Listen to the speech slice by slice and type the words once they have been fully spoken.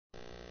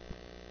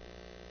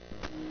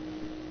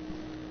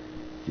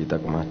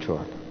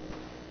ይጠቅማቸዋል።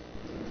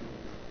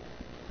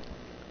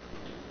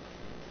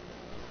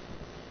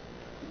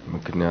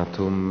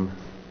 ምክንያቱም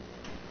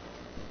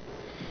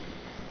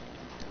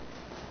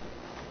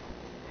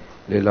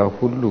ሌላው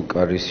ሁሉ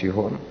ቀሪ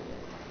ሲሆን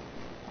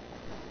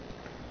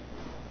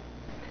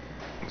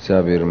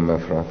እግዚአብሔርን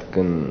መፍራት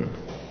ግን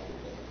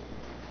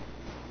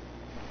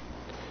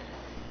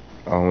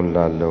አሁን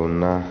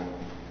ላለውና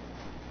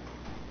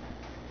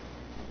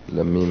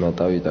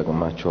ለሚመጣው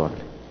ይጠቅማቸዋል።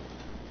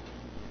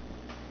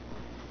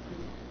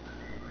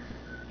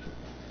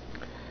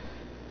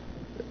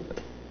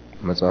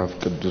 መጽሐፍ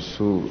ቅዱሱ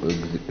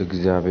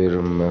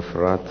እግዚአብሔርን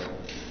መፍራት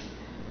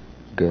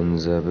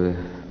ገንዘብህ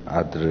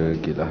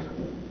አድርግ ይላል።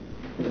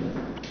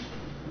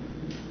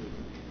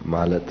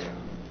 ማለት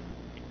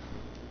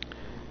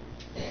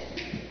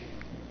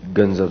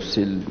ገንዘብ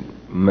ሲል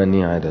መኒ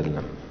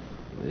አይደለም፣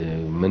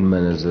 ምን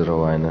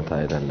መነዝረው አይነት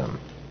አይደለም።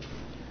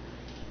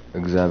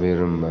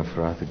 እግዚአብሔርን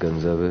መፍራት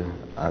ገንዘብህ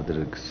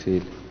አድርግ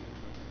ሲል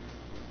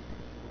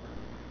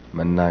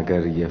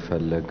መናገር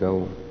የፈለገው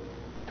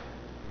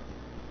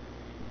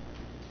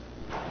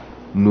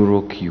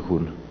ኑሮክ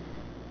ይሁን፣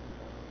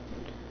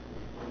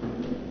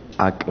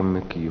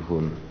 አቅምክ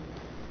ይሁን፣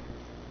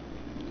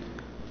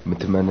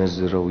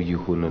 ምትመነዝረው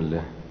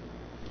ይሁንልህ፣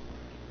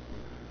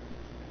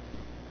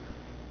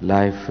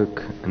 ላይፍክ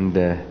እንደ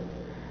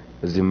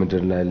እዚህ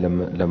ምድር ላይ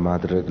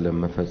ለማድረግ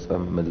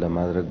ለመፈጸም ምን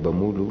ለማድረግ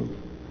በሙሉ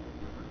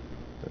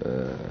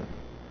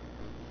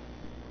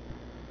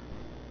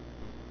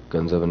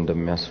ገንዘብ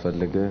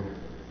እንደሚያስፈልግ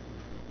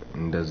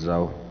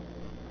እንደዛው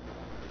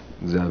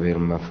እግዚአብሔር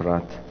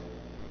መፍራት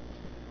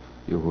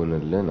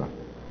ይሁንልህ ነው።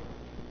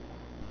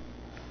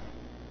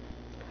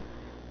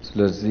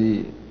 ስለዚህ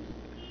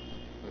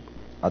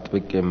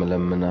አጥብቄ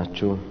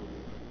የምለምናችሁ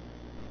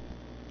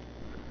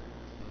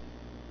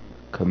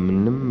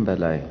ከምንም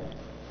በላይ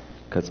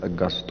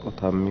ከጸጋ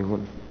ስጦታም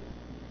ይሁን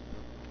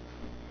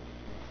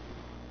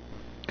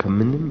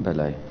ከምንም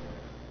በላይ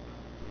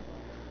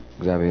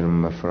እግዚአብሔርን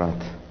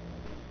መፍራት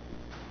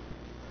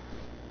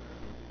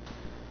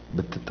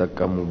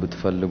ብትጠቀሙ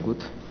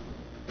ብትፈልጉት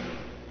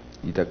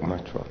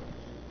ይጠቅማችኋል።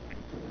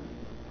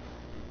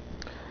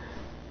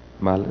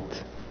 ማለት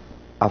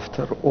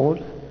after all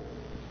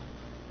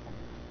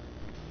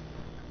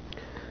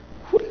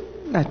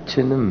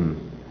ሁላችንም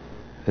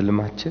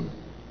ህልማችን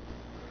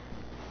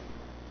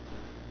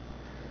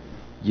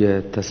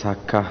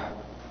የተሳካ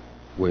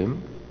ወይም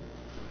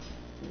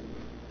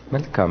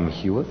መልካም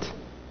ህይወት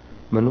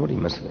መኖር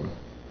ይመስለኛል።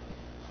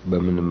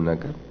 በምንም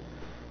ነገር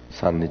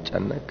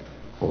ሳንጨነቅ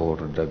ኦር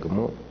ደግሞ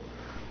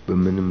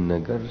በምንም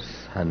ነገር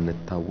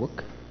ሳንታወቅ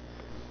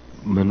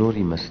መኖር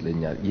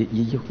ይመስለኛል።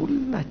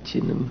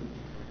 የሁላችንም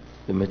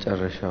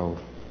የመጨረሻው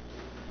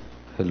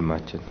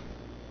ህልማችን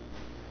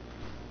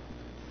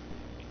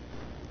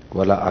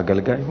ወላ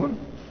አገልጋይ ሆን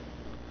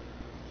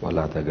ወላ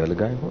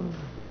ተገልጋይ ሆን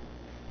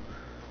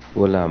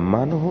ወላ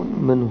ማን ሆን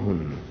ምን ሆን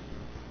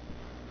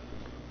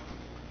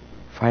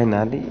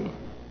ፋይናሊ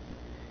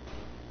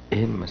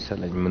ይሄን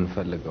መሰለኝ ምን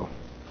ፈልገው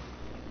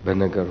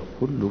በነገር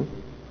ሁሉ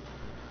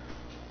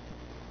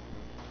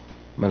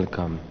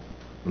መልካም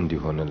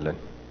እንዲሆንልን።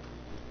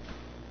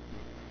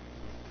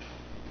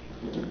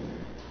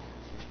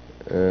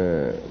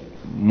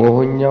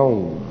 መሆኛው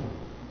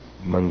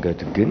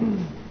መንገድ ግን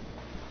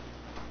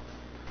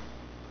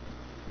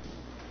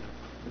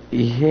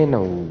ይሄ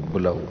ነው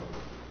ብለው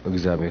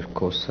እግዚአብሔር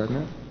ከወሰነ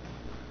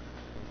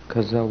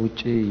ከዛ ውጪ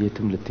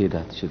የትም ልትሄድ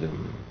አትችልም።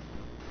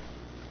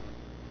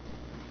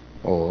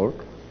 ኦር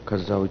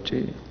ከዛ ውጪ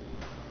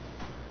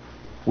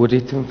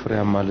ወዴትም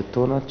ፍሬያማ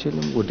ልትሆን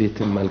አትችልም።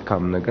 ወዴትም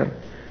መልካም ነገር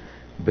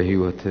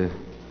በህይወት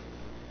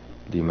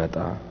ሊመጣ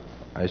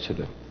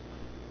አይችልም።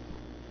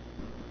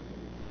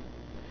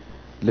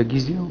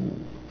 ለጊዜው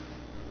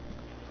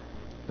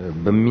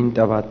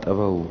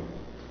በሚንጠባጠበው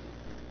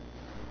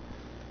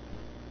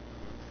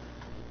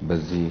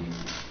በዚህ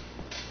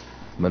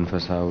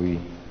መንፈሳዊ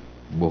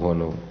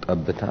በሆነው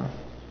ጠብታ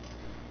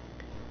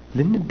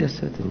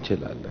ልንደሰት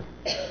እንችላለን።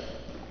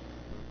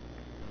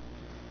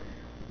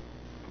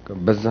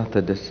 በዛ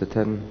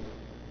ተደስተን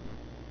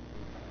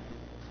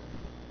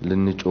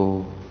ልንጮህ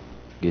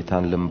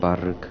ጌታን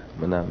ልንባርክ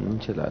ምናምን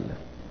እንችላለን።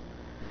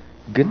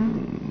 ግን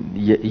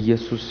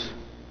የኢየሱስ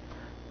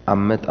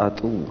አመጣጡ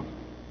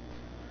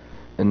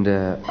እንደ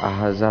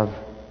አህዛብ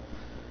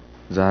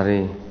ዛሬ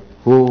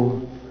ሆ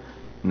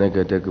ነገ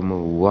ደግሞ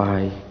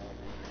ዋይ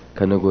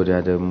ከነጎዳ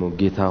ደግሞ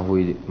ጌታ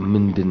ሆይ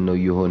ምንድነው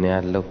የሆነ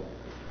ያለው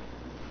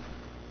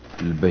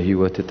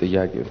በህይወት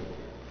ጥያቄ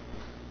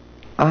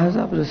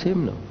አህዛብ ዘሴም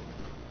ነው።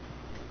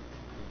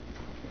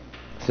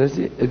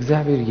 ስለዚህ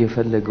እግዚአብሔር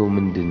የፈለገው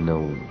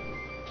ምንድነው?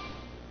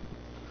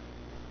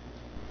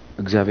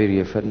 እግዚአብሔር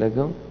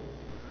የፈለገው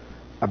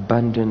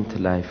abundant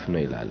life ነው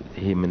ይላል።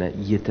 ይሄ ምን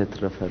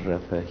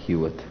የተትረፈረፈ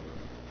ህይወት።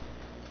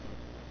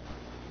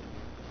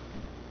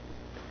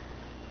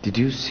 Did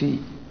you see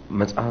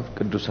መጽሐፍ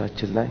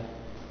ቅዱሳችን ላይ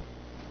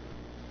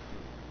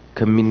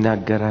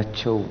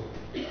ከሚናገራቸው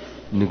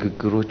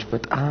ንግግሮች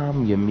በጣም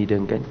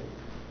የሚደንቀኝ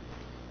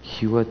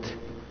ህይወት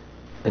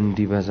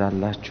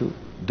እንዲበዛላችሁ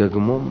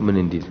ደግሞ ምን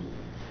እንዲል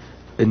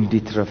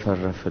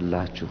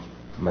እንዲትረፈረፍላችሁ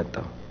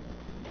መጣው።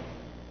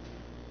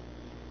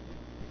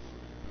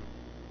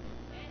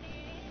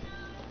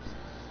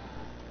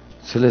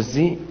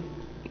 ስለዚህ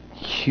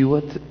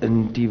ሕይወት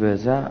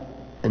እንዲበዛ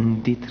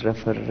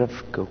እንዲትረፈረፍ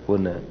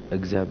ከሆነ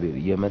እግዚአብሔር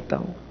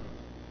የመጣው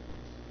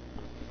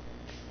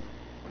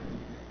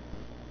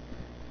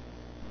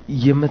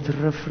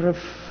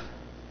የመትረፍረፍ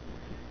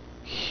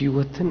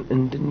ሕይወትን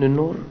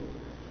እንድንኖር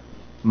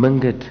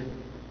መንገድ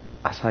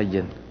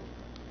አሳየን።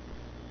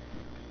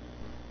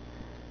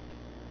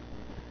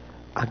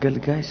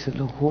 አገልጋይ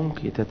ስለሆንክ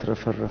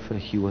የተትረፈረፈ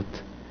ሕይወት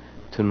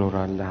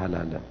ትኖራለህ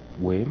አላለም።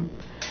 ወይም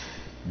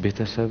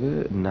ቤተሰብ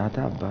እናት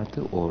አባት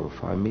ኦር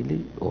ፋሚሊ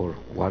ኦር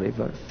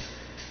whatever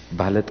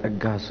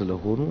ባለጠጋ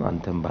ስለሆኑ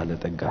አንተም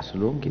ባለጠጋ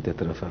ስለሆንክ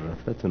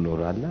የተትረፈረፈ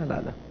ትኖራለህ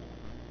አላለም።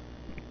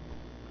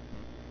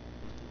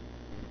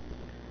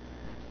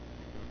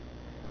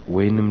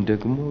 ወይንም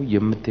ደግሞ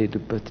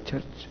የምትሄድበት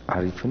ቸርች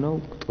አሪፍ ነው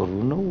ጥሩ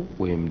ነው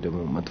ወይም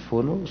ደግሞ መጥፎ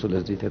ነው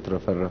ስለዚህ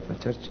የተትረፈረፈ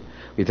ቸርች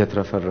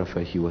የተትረፈረፈ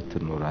ሕይወት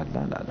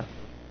ትኖራለህ አላለም።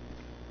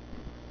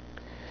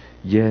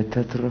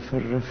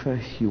 የተትረፈረፈ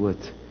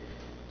ሕይወት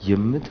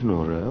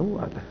የምትኖረው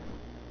አለ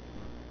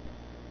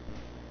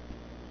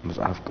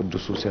መጽሐፍ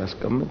ቅዱስ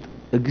ሲያስቀምጥ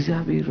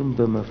እግዚአብሔርን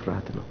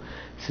በመፍራት ነው።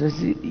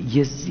 ስለዚህ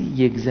የዚህ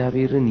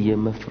የእግዚአብሔርን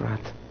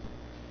የመፍራት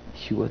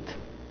ሕይወት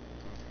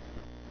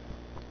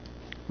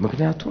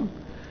ምክንያቱም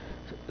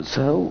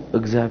ሰው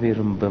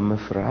እግዚአብሔርን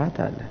በመፍራት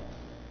አለ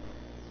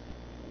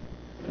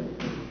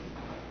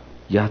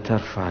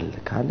ያተርፋል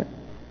ካለ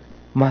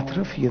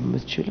ማትረፍ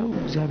የምትችለው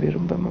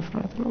እግዚአብሔርን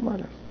በመፍራት ነው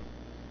ማለት ነው።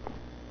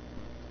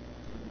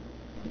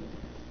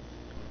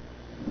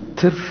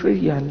 ትርፍ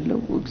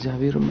ያለው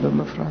እግዚአብሔርን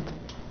በመፍራት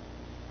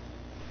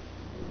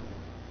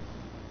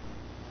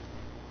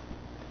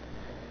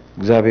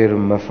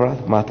እግዚአብሔርን መፍራት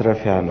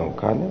ማትረፊያ ነው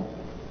ካለ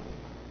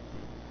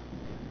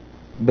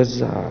በዛ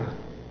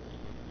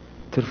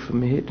ትርፍ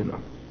መሄድ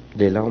ነው።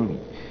 ሌላውም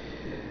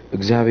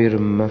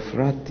እግዚአብሔርን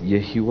መፍራት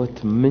የሕይወት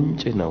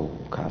ምንጭ ነው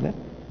ካለ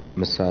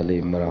ምሳሌ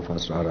ምዕራፍ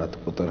 14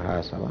 ቁጥር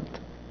 27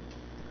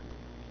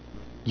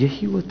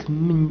 የሕይወት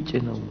ምንጭ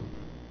ነው።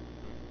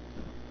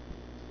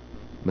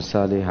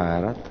 ምሳሌ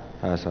 24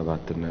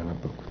 27 እና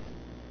ያነበብኩት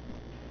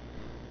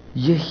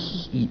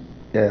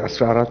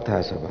 14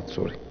 27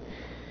 ሶሪ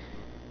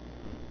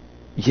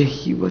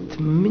የሕይወት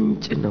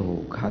ምንጭ ነው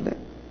ካለ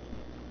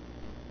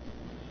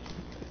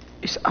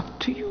it's up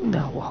to you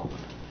now አሁን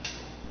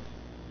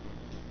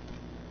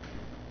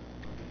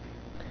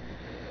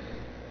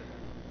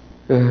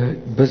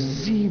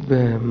በዚህ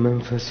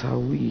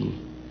በመንፈሳዊ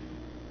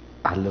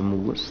ዓለም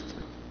ውስጥ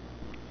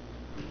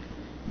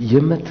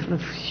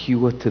የመትረፍ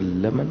ሕይወትን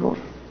ለመኖር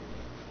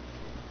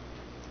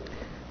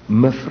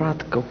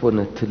መፍራት ከሆነ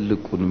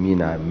ትልቁን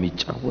ሚና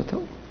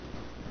የሚጫወተው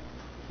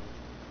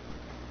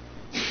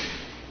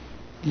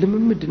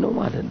ልምምድ ነው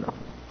ማለት ነው።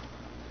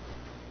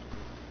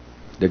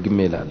 ደግሜ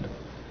እላለሁ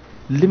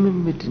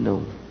ልምምድ ነው።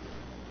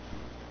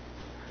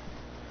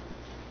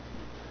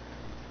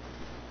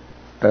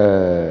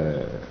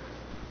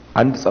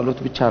 አንድ ጸሎት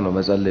ብቻ ነው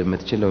መጸለይ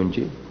የምትችለው እንጂ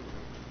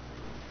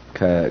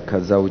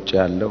ከዛ ውጪ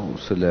ያለው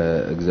ስለ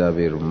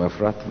እግዚአብሔር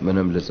መፍራት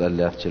ምንም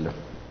ልጸልይ አትችልም።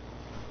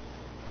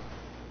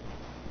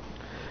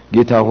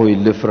 ጌታ ሆይ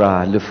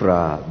ልፍራ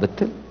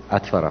ብትል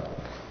አትፈራም።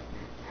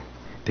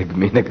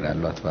 ደግሜ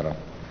እነግራለሁ አትፈራም።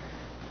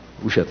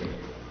 ውሸት ነው።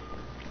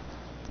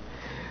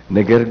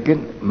 ነገር ግን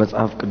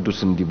መጽሐፍ ቅዱስ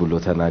እንዲህ ብሎ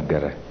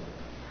ተናገረ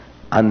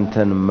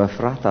አንተን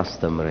መፍራት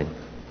አስተምረኝ።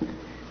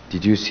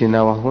 did you see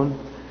now አሁን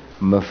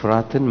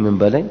መፍራትን ምን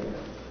በለኝ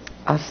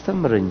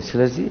አስተምረኝ።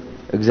 ስለዚህ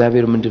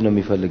እግዚአብሔር ምንድነው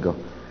የሚፈልገው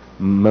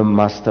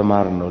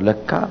ማስተማር ነው።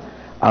 ለካ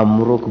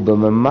አምሮክ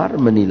በመማር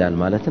ምን ይላል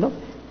ማለት ነው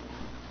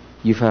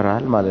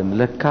ይፈራል ማለት ነው።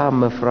 ለካ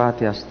መፍራት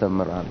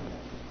ያስተምራል።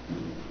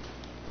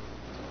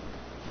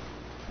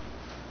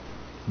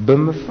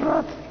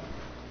 በመፍራት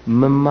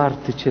መማር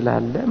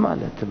ትችላለህ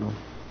ማለት ነው።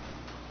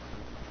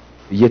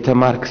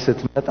 እየተማርክ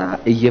ስትመጣ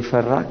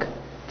እየፈራክ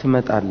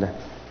ትመጣለህ።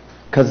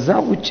 ከዛ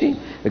ውጪ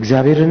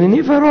እግዚአብሔርን እኔ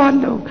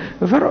እፈራዋለሁ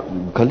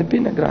ከልቤ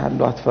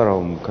እነግርሃለሁ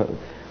አትፈራውም።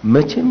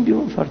 መቼም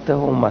ቢሆን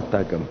ፈርተኸውም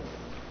አታውቅም።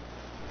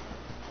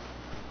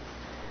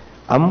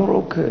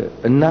 አምሮክ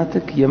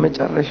እናትክ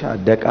የመጨረሻ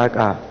ደቃቃ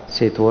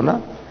ሴት ሆና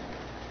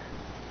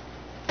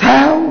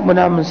ታው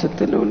ምናምን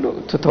ስትለው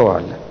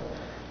ትተዋለህ።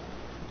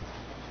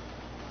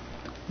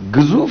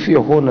 ግዙፍ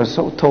የሆነ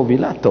ሰው ተው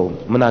ቢላ ተው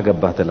ምን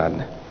አገባህ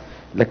ትላለህ።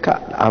 ለካ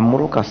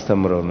አምሮክ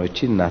አስተምረው ነው እቺ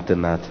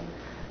እናት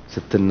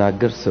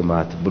ስትናገር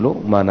ስማት ብሎ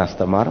ማን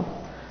አስተማረው?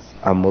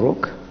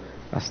 አምሮክ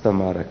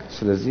አስተማረክ።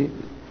 ስለዚህ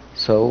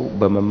ሰው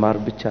በመማር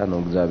ብቻ ነው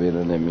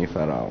እግዚአብሔርን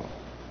የሚፈራው።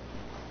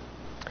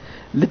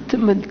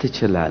 ልትምል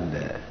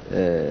ትችላለህ፣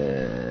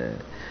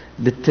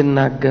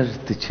 ልትናገር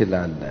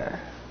ትችላለህ።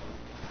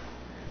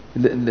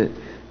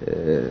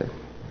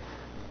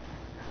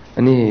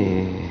 እኔ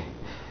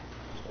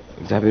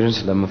እግዚአብሔርን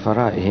ስለምፈራ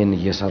ይሄን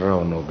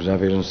እየሰራው ነው፣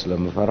 እግዚአብሔርን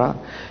ስለምፈራ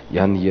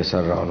ያን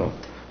እየሰራው ነው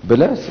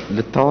ብለህ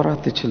ልታወራ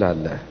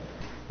ትችላለህ።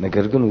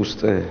 ነገር ግን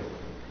ውስጥ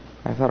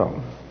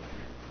አይፈራውም።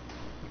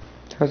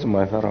 ከዚህ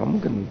ማይፈራውም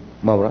ግን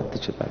ማውራት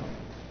ትችላለህ።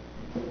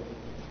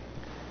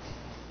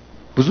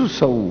 ብዙ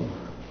ሰው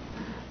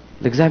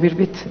ለእግዚአብሔር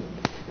ቤት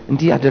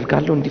እንዲህ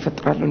ያደርጋለሁ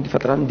እንዲፈጥራለሁ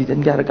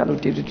እንዲያደርጋለሁ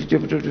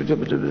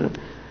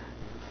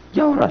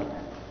ያወራል።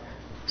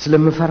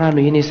 ስለምፈራ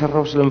ነው የኔ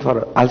ሰራው ስለምፈራ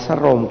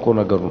አልሰራውም እኮ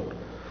ነገሩን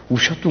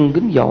ውሸቱን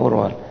ግን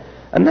ያወራዋል።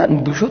 እና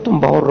ውሸቱን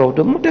ባወራው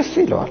ደግሞ ደስ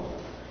ይለዋል።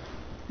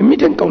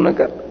 የሚደንቀው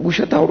ነገር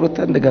ውሸት አውርተ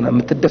እንደገና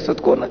የምትደሰት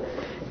ከሆነ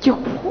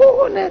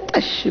የሆነ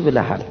ጠሽ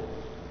ብለሃል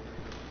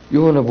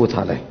የሆነ ቦታ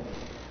ላይ።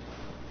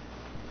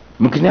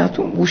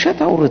 ምክንያቱም ውሸት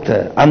አውርተ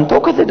አንተው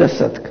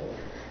ከተደሰትክ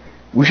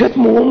ውሸት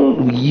መሆኑን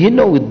ይህ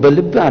ነው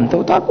በልብ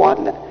አንተው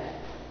ታውቀዋለህ።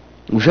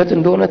 ውሸት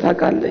እንደሆነ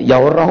ታውቃለህ።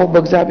 ያወራው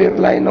በእግዚአብሔር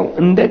ላይ ነው።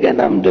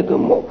 እንደገናም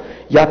ደግሞ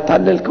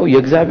ያታለልከው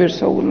የእግዚአብሔር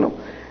ሰው ነው።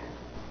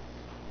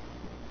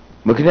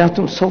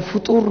 ምክንያቱም ሰው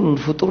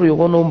ፍጡር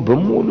የሆነው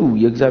በሙሉ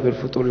የእግዚአብሔር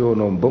ፍጡር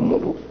የሆነው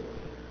በሙሉ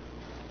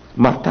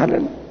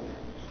ማታለል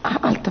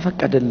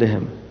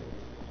አልተፈቀደልህም።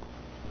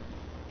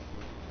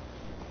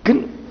 ግን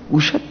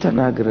ውሸት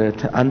ተናግረህ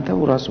አንተው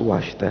ራስ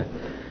ዋሽተህ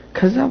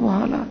ከዛ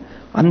በኋላ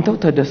አንተው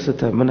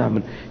ተደስተ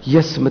ምናምን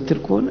ምትል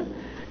ከሆነ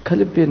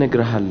ከልቤ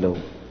ነግርሃለሁ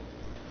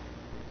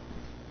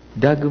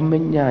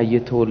ዳግመኛ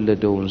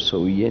የተወለደውን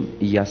ሰውዬን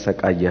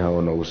እያሰቃየኸው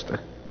ነው ውስጥ።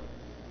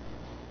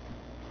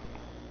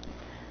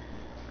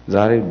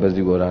 ዛሬ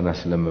በዚህ ጎዳና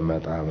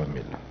ስለምመጣ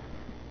በሚል ነው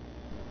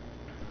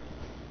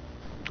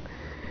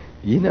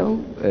ይነው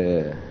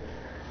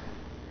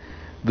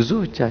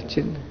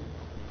ብዙዎቻችን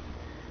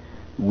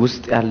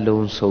ውስጥ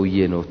ያለውን ሰውዬ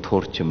ነው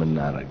ቶርች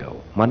የምናረጋው።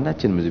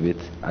 ማናችንም እዚህ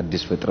ቤት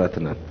አዲስ ፍጥረት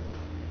ነን።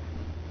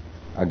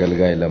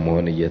 አገልጋይ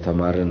ለመሆን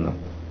እየተማርን ነው።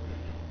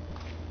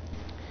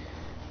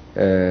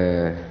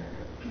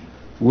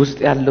 ውስጥ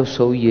ያለው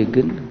ሰውዬ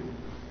ግን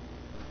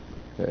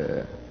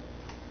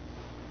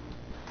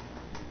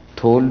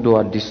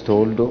አዲስ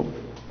ተወልዶ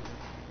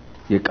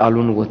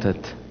የቃሉን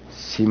ወተት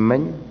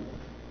ሲመኝ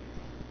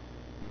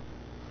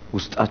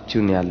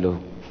ውስጣችን ያለው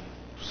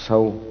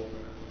ሰው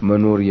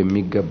መኖር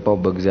የሚገባው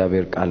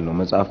በእግዚአብሔር ቃል ነው።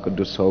 መጽሐፍ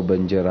ቅዱስ ሰው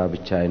በእንጀራ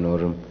ብቻ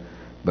አይኖርም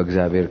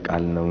በእግዚአብሔር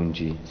ቃል ነው እንጂ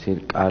ሲል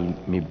ቃል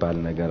የሚባል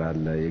ነገር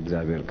አለ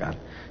የእግዚአብሔር ቃል።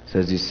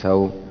 ስለዚህ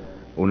ሰው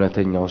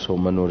እውነተኛው ሰው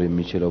መኖር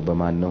የሚችለው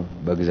በማን ነው?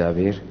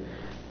 በእግዚአብሔር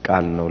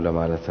ቃል ነው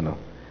ለማለት ነው።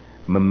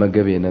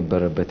 መመገብ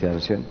የነበረበት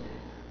ያንሰን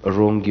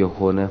ሮንግ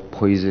የሆነ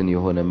ፖይዝን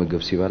የሆነ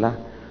ምግብ ሲበላ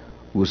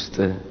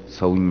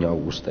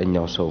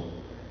ውስጠኛው ሰው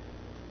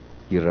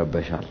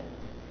ይረበሻል።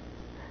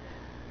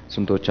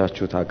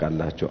 ስንቶቻችሁ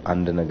ታውቃላችሁ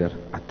አንድ ነገር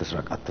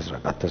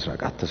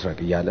አትስረቅ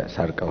እያለ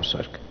ሰርቀ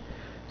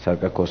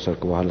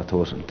ከወሰድክ በኋላ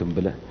ተወስንትን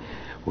ብለ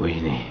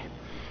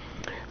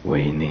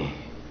ወይኔ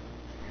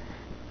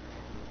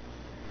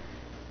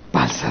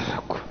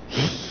ባልሰረኩ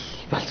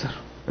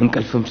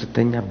እንቅልፍም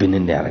ስተኛ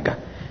ብንን ያረጋል።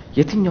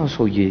 የትኛው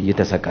ሰውዬ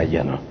እየተሰቃየ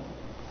ነው?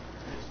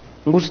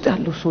 ውስጥ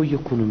ያለው ሰውዬ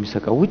እኮ ነው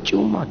የሚሰቃው።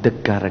 ውጪውማ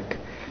ደጋረክ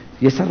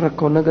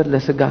የሰረከው ነገር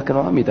ለስጋክ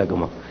ነው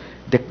የሚጠቅመው።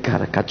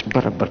 ደጋረክ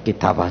አጭበረበርክ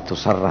ታባቱ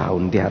ሰራው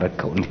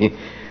እንዲያረከው እንዴ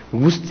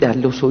ውስጥ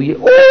ያለው ሰውዬ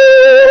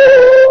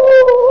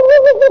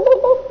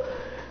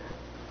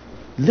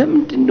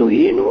ለምንድነው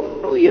ይሄን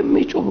ሁሉ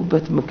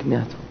የሚጮህበት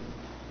ምክንያቱ?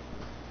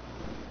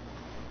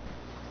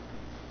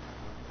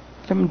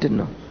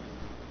 ለምንድነው?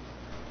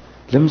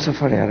 ለምን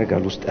ሰፈር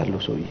ያደርጋል ውስጥ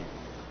ያለው ሰውዬ?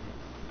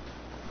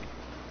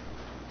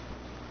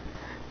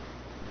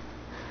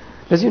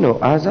 ለዚህ ነው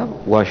አዛብ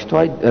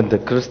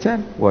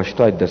ክርስቲያን ዋሽቶ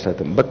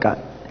አይደሰትም። በቃ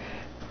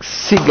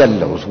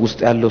ሲገለው ውስጥ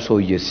ያለው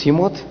ሰውዬ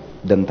ሲሞት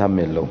ደንታም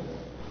የለው።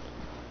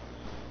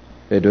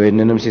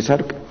 ይሄንንም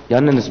ሲሰርቅ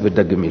ያንንስ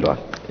በደግም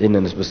ይለዋል።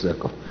 ይሄንንስ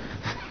በስደቀው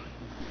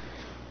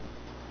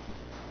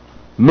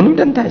ምንም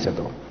ደንታ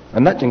አይሰጠው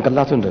እና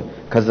ጭንቅላቱ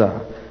ከዛ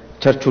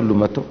ቸርች ሁሉ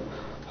መጥቶ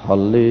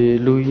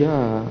ሃሌሉያ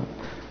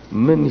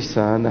ምን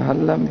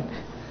ይሳናል አሜን።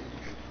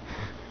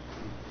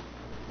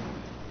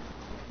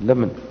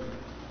 ለምን?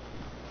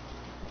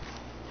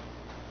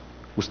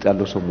 ውስጥ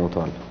ያለው ሰው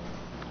ሞቷል።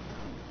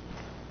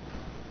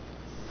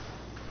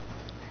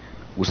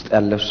 ውስጥ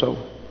ያለው ሰው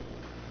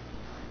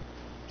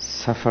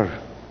ሰፈር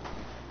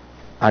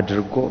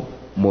አድርጎ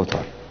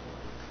ሞቷል።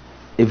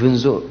 even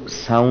though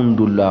sound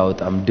ሁሉ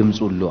አያወጣም፣ ድምጽ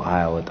ሁሉ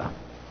አያወጣም።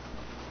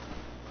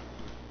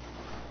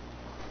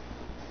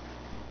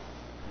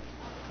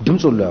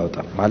 ድምጽ ሁሉ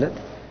አያወጣም ማለት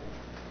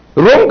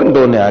ሮንግ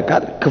እንደሆነ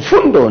ያውቃል፣ ክፉ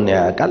እንደሆነ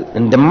ያውቃል፣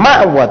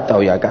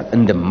 እንደማያዋጣው ያውቃል፣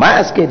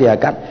 እንደማያስኬድ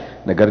ያውቃል።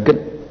 ነገር ግን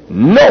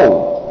ነው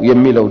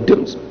የሚለው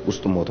ድምጽ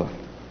ውስጥ ሞቷል።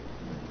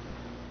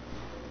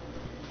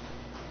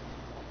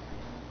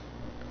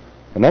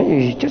 እና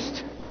he just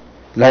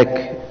like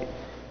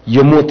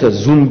የሞተ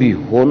ዙምቢ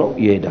ሆኖ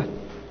ይሄዳል።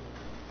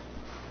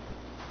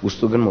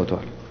 ውስጡ ግን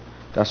ሞቷል።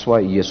 that's why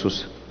ኢየሱስ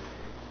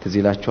ትዝ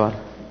ይላችኋል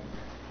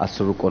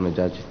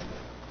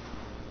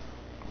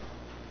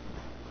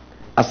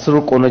 10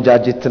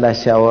 ቆነጃጅት ላይ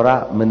ሲያወራ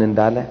ምን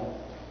እንዳለ?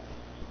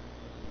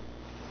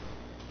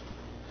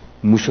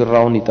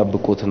 ሙሽራውን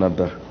ይጠብቁት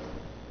ነበር።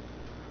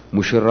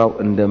 ሙሽራው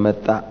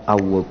እንደመጣ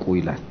አወቁ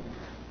ይላል።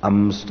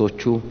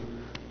 5ቶቹ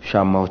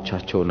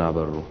ሻማዎቻቸውን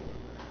አበሩ፣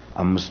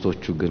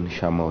 5ቶቹ ግን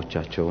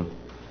ሻማዎቻቸውን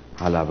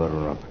አላበሩ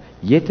ነበር።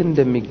 የት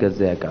እንደሚገዛ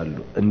ያውቃሉ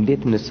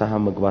እንዴት ንስሐ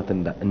መግባት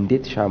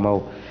እንዴት ሻማው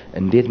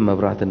እንዴት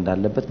መብራት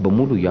እንዳለበት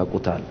በሙሉ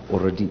ያውቁታል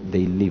already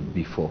they live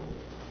before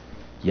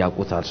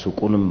ያውቁታል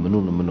ሱቁንም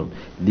ምኑን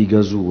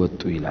ሊገዙ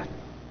ወጡ ይላል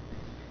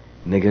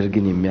ነገር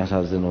ግን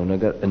የሚያሳዝነው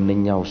ነገር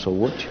እነኛው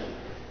ሰዎች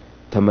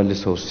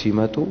ተመልሰው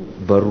ሲመጡ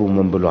በሩ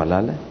ምን ብሏል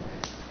አለ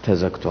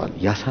ተዘግቷል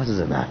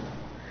ያሳዝናል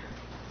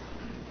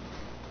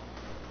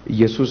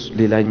ኢየሱስ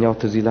ሌላኛው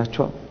ትዝ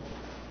ይላችኋል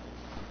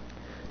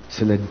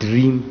ስለ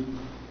ድሪም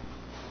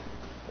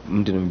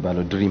ምንድነው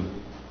የሚባለው ድሪም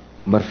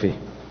መርፌ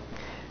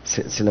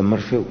ስለ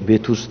መርፌው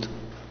ቤት ውስጥ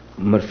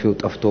መርፌው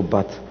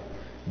ጠፍቶባት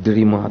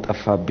ድሪማ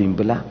ጠፋብኝ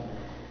ብላ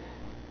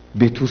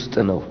ቤት ውስጥ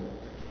ነው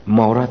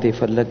ማውራት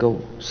የፈለገው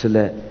ስለ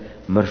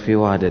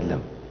መርፌው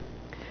አይደለም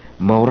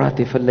ማውራት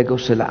የፈለገው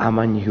ስለ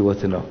አማኝ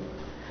ህይወት ነው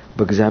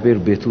በእግዚአብሔር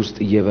ቤት ውስጥ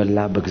እየበላ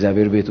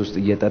በእግዚአብሔር ቤት ውስጥ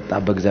እየጠጣ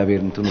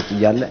በእግዚአብሔር እንትን ውስጥ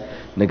እያለ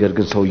ነገር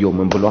ግን ሰውየው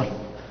ምን ብሏል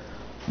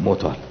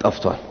ሞቷል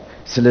ጠፍቷል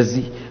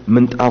ስለዚህ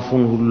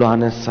ምንጣፉን ሁሉ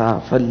አነሳ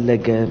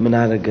ፈለገ ምን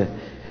አረገ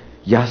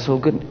ያ ሰው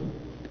ግን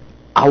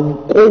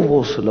አውቆ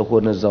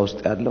ስለሆነ እዛ ውስጥ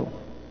ያለው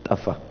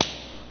ጠፋ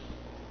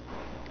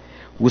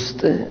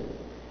ውስጥ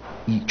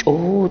ጮ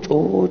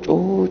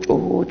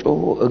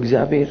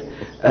እግዚአብሔር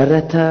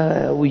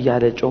እረተው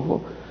ያለ ጮሆ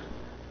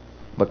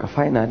በቃ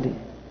ፋይናሊ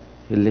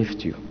he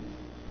left you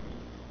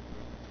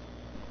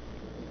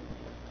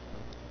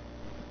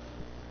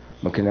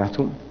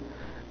ምክንያቱም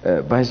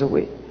by the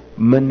way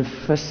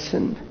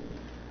መንፈስን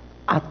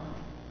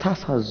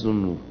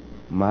አታሳዝኑ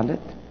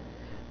ማለት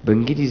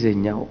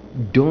በእንግሊዘኛው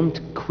don't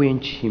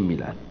quench him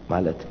ይላል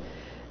ማለት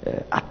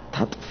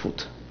አታጥፉት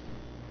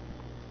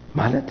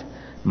ማለት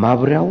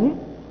ማብሪያው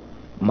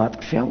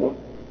ማጥፊያው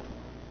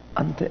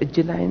አንተ እጅ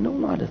ላይ ነው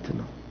ማለት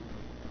ነው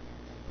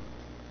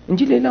እንጂ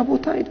ሌላ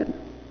ቦታ አይደለም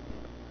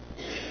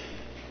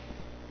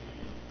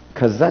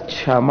ከዛች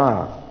ሻማ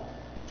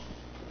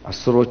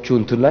አስሮቹ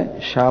እንትን ላይ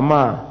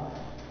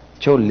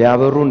ሻማቸው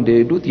ሊያበሩ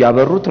እንደሄዱት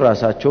ያበሩት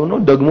ራሳቸው ነው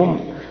ደግሞ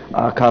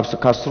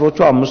ከአስሮቹ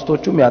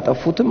አምስቶቹም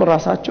ያጠፉትም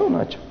ራሳቸው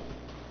ናቸው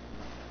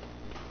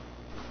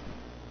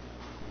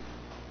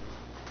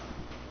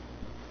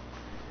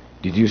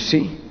Did you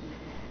see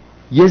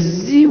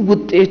የዚህ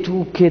ውጤቱ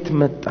ከየት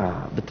መጣ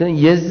በተለይ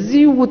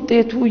የዚህ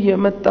ውጤቱ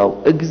የመጣው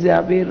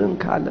እግዚአብሔርን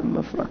ካለም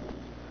መፍራት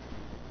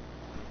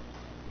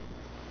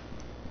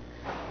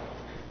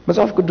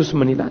መጽሐፍ ቅዱስ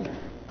ምን ይላል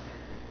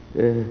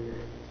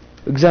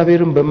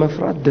እግዚአብሔርን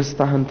በመፍራት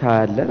ደስታህን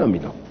ታያለህ ነው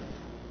የሚለው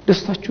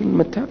ደስታችሁን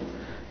መታው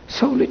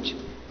ሰው ልጅ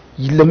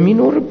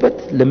ለሚኖርበት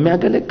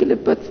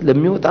ለሚያገለግልበት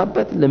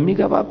ለሚወጣበት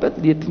ለሚገባበት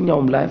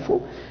የትኛውም ላይፉ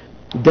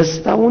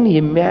ደስታውን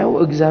የሚያየው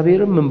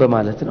እግዚአብሔርን ምን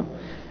በማለት ነው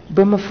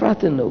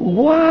በመፍራት ነው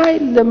ዋይ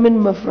ለምን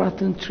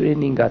መፍራትን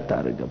ትሬኒንግ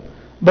አታረጋም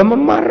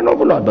በመማር ነው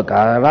ብሏል በቃ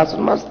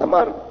ራስን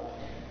ማስተማር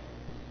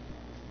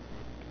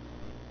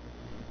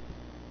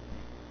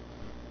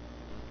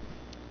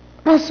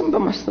ራስን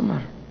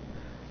በማስተማር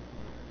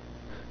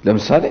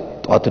ለምሳሌ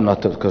ጧትና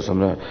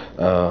ተከሰነ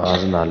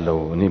አዝናለሁ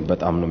እኔ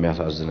በጣም ነው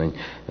የሚያሳዝነኝ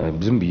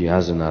ዝም ብዬ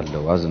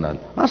አዝናለሁ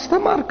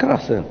አስተማር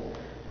ክራስን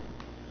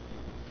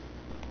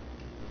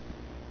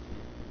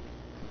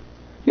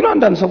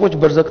አንዳንድ ሰዎች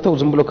በርዘክተው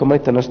ዝም ብሎ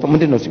ከመሬት ተነስተው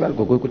ምንድነው ሲባል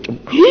ጎጎይ ቁጭ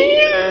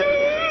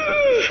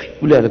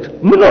ብሎ ያለክ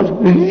ምን ሆነ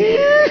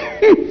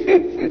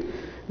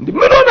እንዴ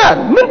ምን ሆነ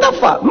ምን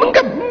ጠፋ ምን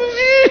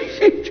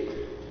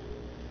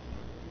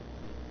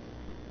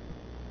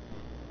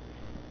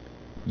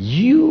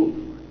you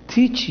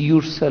teach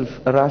yourself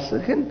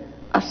ራስህን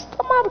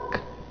አስተማርክ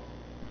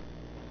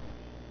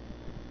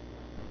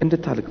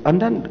እንድታልቅ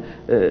አንዳንድ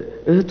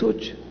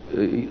እህቶች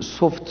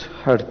ሶፍት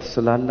ሃርት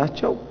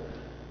ስላላቸው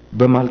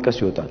በማልቀስ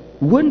ይወጣል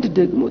ወንድ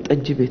ደግሞ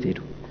ጠጅ ቤት ሄዶ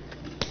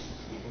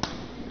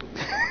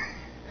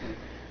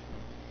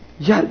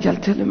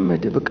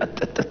ያልተለመደ በቃ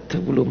ጠጠጥ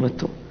ብሎ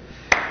መጥቶ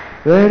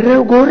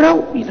ረጎራው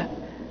ይላል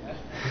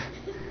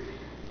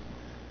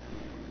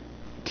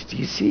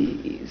ዲሲ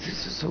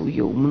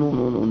ሰውየው ምን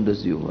ሆኖ ነው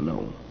እንደዚህ ሆነው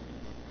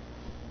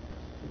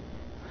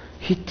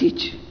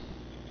ሂቲች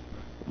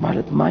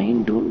ማለት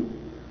ማይንዱን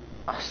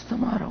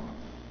አስተማረው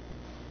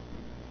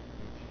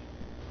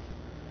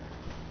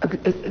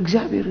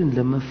እግዚአብሔርን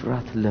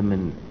ለመፍራት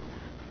ለምን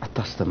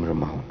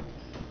አታስተምርም አሁን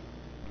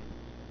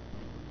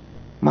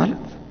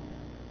ማለት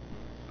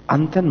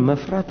አንተን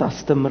መፍራት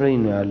አስተምረኝ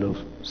ነው ያለው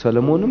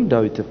ሰለሞንም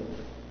ዳዊትም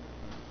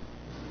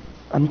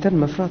አንተን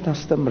መፍራት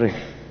አስተምረኝ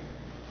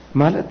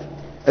ማለት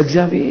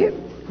እግዚአብሔር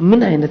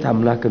ምን አይነት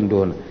አምላክ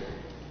እንደሆነ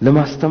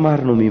ለማስተማር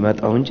ነው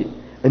የሚመጣው እንጂ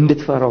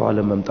እንድትፈራው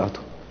አለመምጣቱ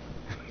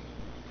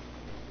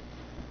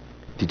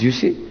Did you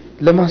see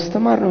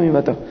ለማስተማር ነው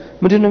የሚመጣው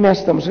ምንድነው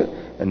የሚያስተምረው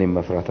እኔም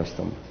መፍራት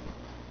አስተምር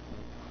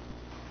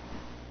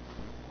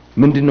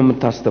ምንድነው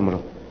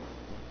የምታስተምረው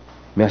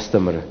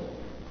የሚያስተምረው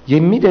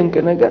የሚደንቅ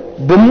ነገር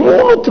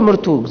በሙሉ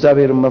ትምህርቱ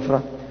እግዚአብሔርን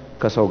መፍራት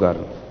ከሰው ጋር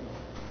ነው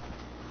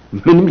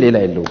ምንም ሌላ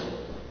የለውም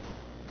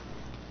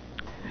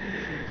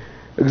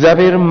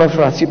እግዚአብሔርን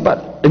መፍራት ሲባል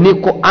እኔ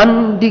እኮ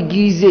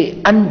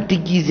አንድ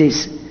ጊዜ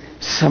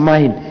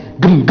ሰማይን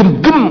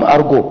ግም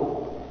አርጎ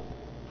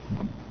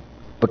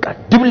በቃ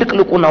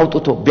ድብልቅልቁን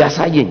አውጥቶ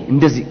ቢያሳየኝ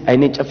እንደዚህ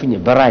አይኔ ጨፍኜ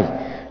በራይ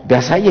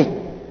ቢያሳየኝ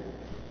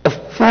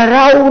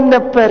እፈራው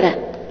ነበር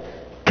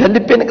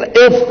ከልቤ ነገር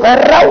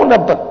እፈራው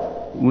ነበር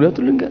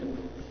እውነቱን ልንገር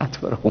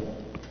አትፈራው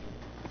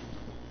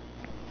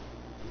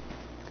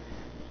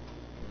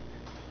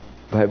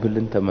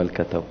ባይብልን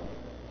ተመልከተው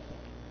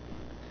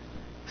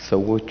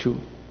ሰዎቹ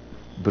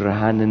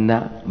ብርሃንና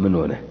ምን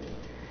ሆነ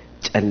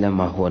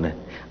ጨለማ ሆነ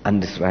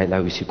አንድ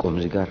እስራኤላዊ ሲቆም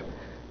እዚህ ጋር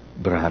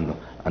ብርሃን ነው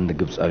አንድ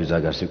ግብጻዊ እዛ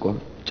ጋር ሲቆም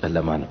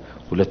ጨለማ ነው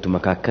ሁለቱ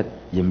መካከል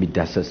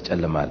የሚዳሰስ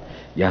ጨለማ አለ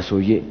ያ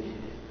ሰውዬ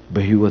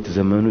በህይወት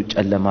ዘመኑ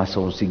ጨለማ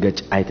ሰውን ሲገጭ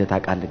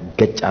አይተታቃለ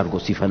ገጭ አድርጎ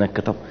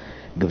ሲፈነከተው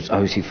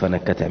ግብጻዊ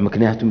ሲፈነከተ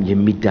ምክንያቱም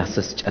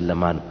የሚዳሰስ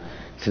ጨለማ ነው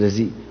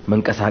ስለዚህ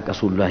መንቀሳቀስ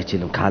ሁሉ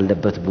አይችልም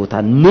ካለበት ቦታ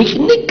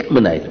ንቅንቅ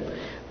ምን አይልም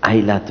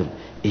አይላትም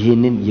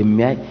ይሄንን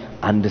የሚያይ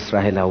አንድ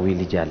እስራኤላዊ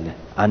ልጅ አለ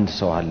አንድ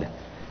ሰው አለ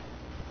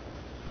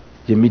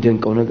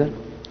የሚደንቀው ነገር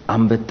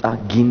አንበጣ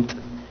ጊንጥ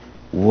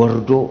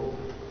ወርዶ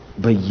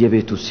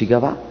በየቤቱ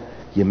ሲገባ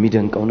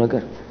የሚደንቀው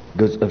ነገር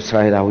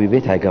እስራኤላዊ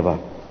ቤት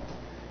አይገባም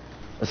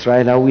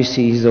እስራኤላዊ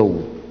ሲይዘው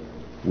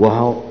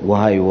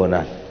ውሃ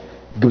ይሆናል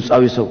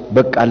ግብጻዊ ሰው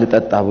በቃ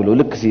ልጠጣ ብሎ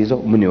ልክ ሲይዘው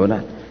ምን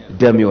ይሆናል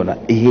ደም ይሆናል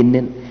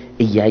ይሄንን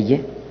እያየ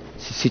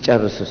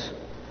ሲጨርስስ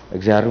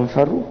እግዚአብሔርን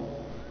ፈሩ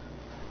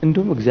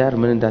እንደውም እግዚአብሔር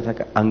ምን እንዳታቀ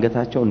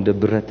አንገታቸው እንደ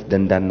ብረት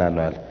ደንዳና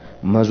ነው ያለው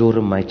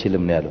መዞርም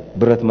አይችልም ነው ያለው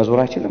ብረት መዞር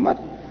አይችልም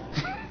አይደል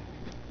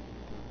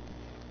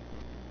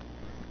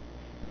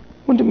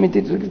ወንድሜ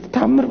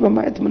ታምር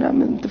በማየት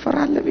ምናምን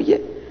ትፈራለህ ብዬ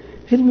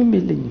ህልምም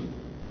የለኝም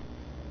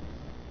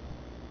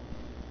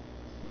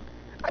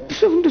አዲስ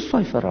ሰው እንደሱ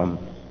አይፈራም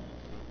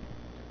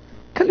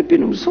ከልቤ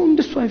ነው ሰው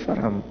እንደሱ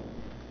አይፈራም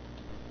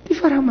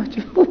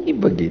ሊፈራማቸው ወይ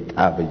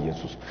በጌታ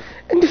በኢየሱስ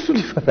እንደሱ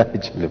ሊፈራ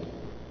አይችልም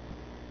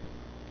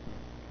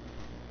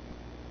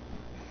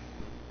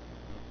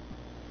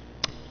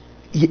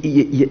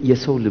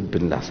የሰው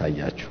ልብን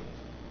ላሳያችሁ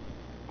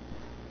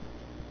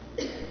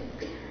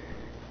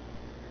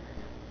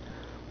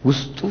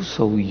ውስጡ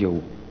ሰውየው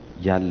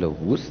ያለው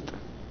ውስጥ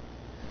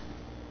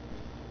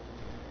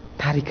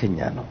ታሪከኛ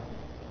ነው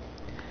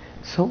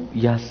ሰው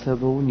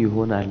ያሰበውን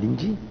ይሆናል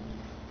እንጂ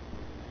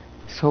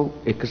ሰው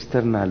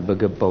ኤክስተርናል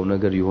በገባው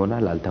ነገር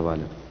ይሆናል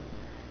አልተባለም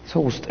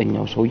ሰው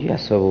ውስጠኛው ሰውዬ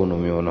ያሰበው ነው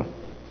የሚሆነው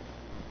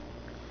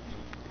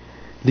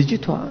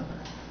ልጅቷ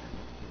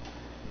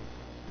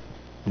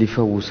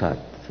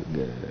ሊፈውሳት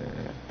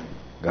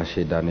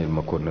ጋሼ ዳንኤል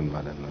መኮንን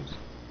ማለት ነው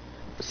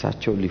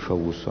እሳቸው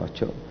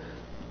ሊፈውሷቸው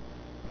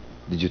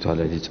ልጅቷ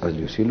ላይ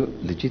ሊጸልዩ ሲሉ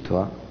ልጅቷ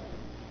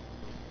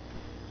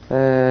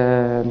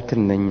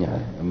እንትነኛ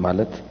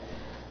ማለት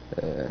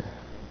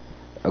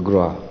እግሯ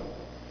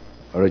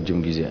ረጅም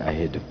ጊዜ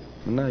አይሄድም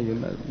እና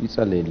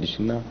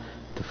ይጸልይልሽና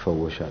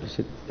ትፈወሻለሽ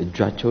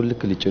እጃቸው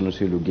ልክ ሊጭኑ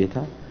ሲሉ ጌታ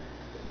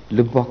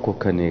ልቧ እኮ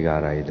ከኔ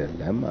ጋር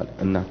አይደለም ማለት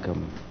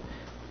እናከም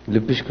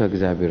ልብሽ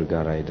ከእግዚአብሔር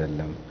ጋር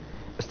አይደለም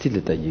እስቲ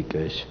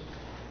ልጠይቅሽ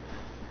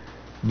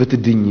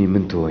ብትድኚ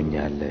ምን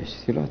ትሆኛለሽ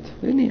ሲሏት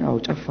እኔ ያው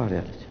ጨፋሪ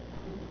አለች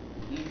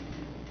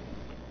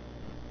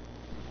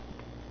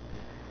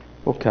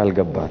ኦኬ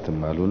አልገባትም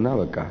አሉና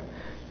በቃ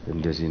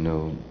እንደዚህ ነው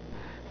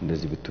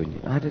እንደዚህ ብትሆኚ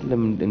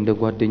አይደለም እንደ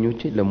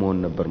ጓደኞቼ ለመሆን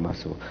ነበር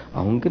ማስበው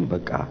አሁን ግን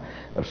በቃ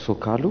እርሶ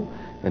ካሉ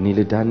እኔ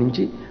ልዳን እንጂ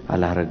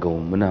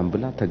አላረገውም ምናም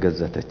ብላ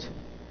ተገዘተች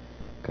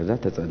ከዛ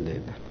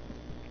ተጸለየላት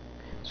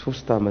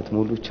 3 አመት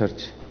ሙሉ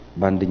ቸርች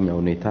ባንደኛው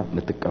ሁኔታ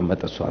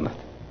ምትቀመጥ እሷ ናት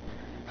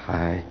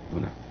ሃይ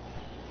ምና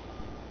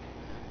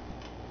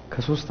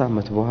ከ3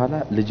 አመት በኋላ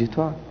ልጅቷ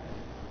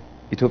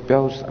ኢትዮጵያ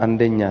ውስጥ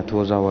አንደኛ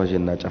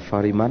ተወዛዋዥና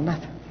ጨፋሪ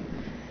ማናት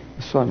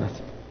እሷ ናት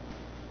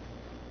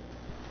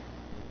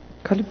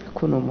ከልብ እኮ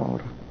ነው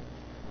ማውራ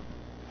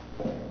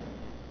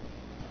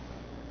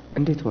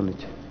እንዴት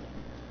ሆነች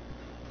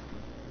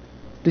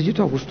ልጅቷ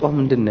ውስጧ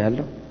ምንድነው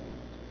ያለው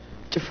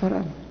ጭፈራ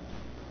ነው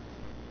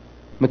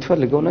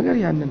የምትፈልገው ነገር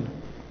ያንን ነው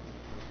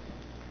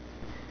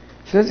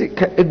ስለዚህ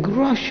ከእግሯ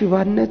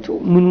ሽባነቱ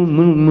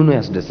ምኑ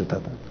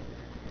ያስደስታታል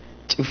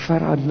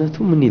ጭፈራነቱ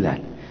ምን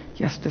ይላል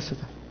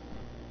ያስደስታል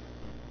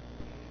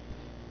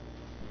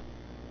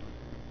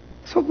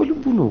ሰው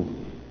በልቡ ነው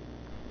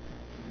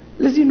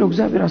ለዚህ ነው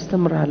እግዚአብሔር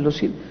አስተምራለሁ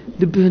ሲል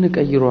ልብህን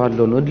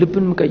ቀይረዋለሁ ነው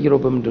ልብን መቀይረው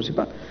በመንደር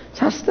ሲባል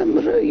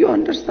ሳስተምር you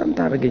understand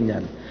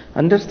ታረጋኛለህ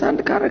አንደርስታንድ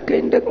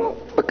ካረከኝ ደግሞ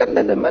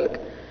በቀለለ መልክ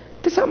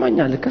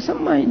ትሰማኛለህ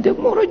ከሰማኝ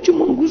ደግሞ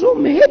ረጅሙን ጉዞ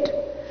መሄድ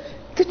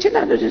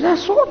ትችላለህ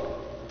ዳሶል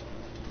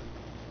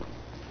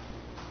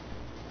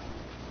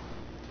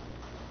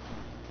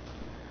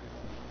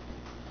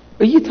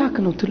እይታክ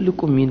ነው ትልቁ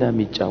ሚና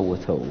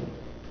የሚጫወተው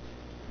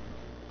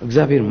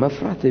እግዚአብሔር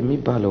መፍራት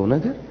የሚባለው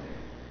ነገር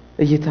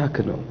እይታክ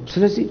ነው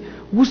ስለዚህ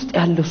ውስጥ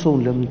ያለው ሰው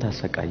ለምን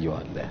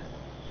ታሰቃየዋለህ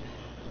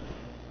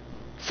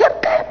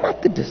ሰርቀህም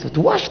አትደሰት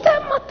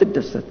ዋሽተህም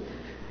አትደሰት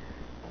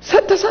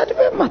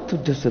ተሳድበህም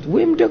አትደሰት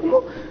ወይም ደግሞ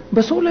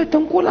በሰው ላይ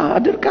ተንኮል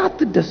አድርገህ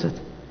አትደሰት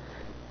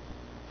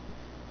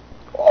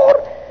ኦር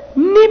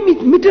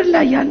ምድር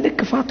ላይ ያለ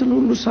ክፋትን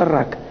ሁሉ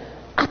ሰራክ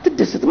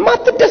አትደሰት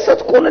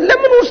ማትደሰት ከሆነ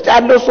ለምን ውስጥ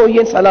ያለው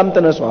ሰውዬን ሰላም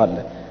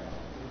ተነሳዋለህ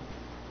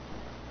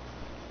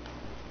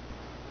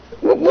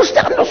ውስጥ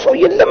ያለው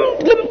ሰውዬን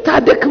ለምን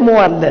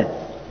ታደክመዋለህ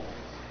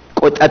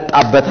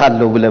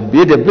ቆጣጣበታለሁ ብለህ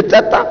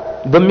ብትጠጣ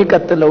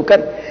በሚቀጥለው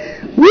ቀን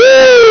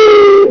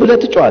ብለህ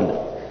ትጮኻለህ።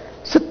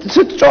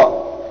 ስትጮህ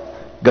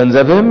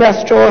ገንዘብህም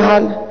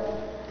ያስጮሃል፣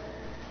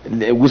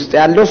 ውስጥ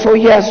ያለው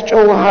ሰውዬ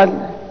ያስጮሃል፣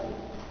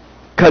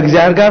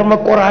 ከእግዚአብሔር ጋር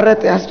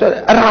መቆራረጥ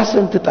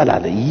ራስን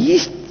ትጠላለህ።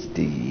 ይህ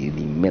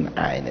ምን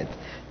አይነት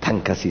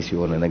ተንከሲስ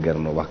የሆነ ነገር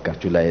ነው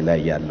ባካችሁ ላይ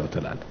ያለው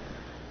ትላለህ።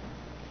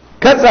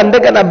 ከዛ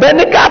እንደገና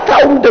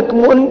በንጋታውም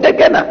ደግሞ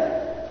እንደገና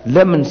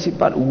ለምን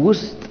ሲባል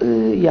ውስጥ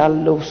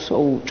ያለው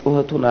ሰው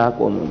ጩኸቱን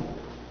አያቆምም።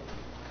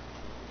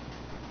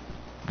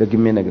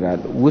 ደግሜ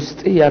እነግርሃለሁ፣ ውስጥ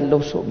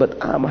ያለው ሰው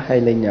በጣም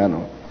ኃይለኛ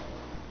ነው።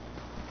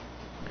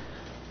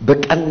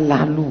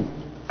 በቀላሉ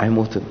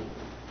አይሞትም።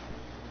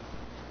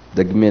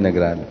 ደግሜ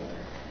እነግርሃለሁ፣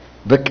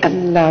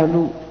 በቀላሉ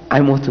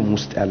አይሞትም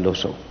ውስጥ ያለው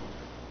ሰው።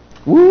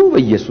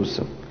 በኢየሱስ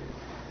ስም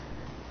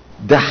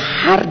the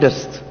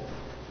hardest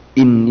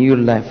in your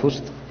life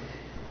ውስጥ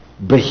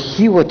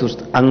በህይወት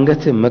ውስጥ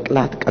አንገት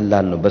መቅላት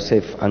ቀላል ነው።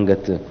 በሰይፍ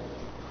አንገት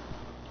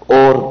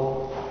ኦር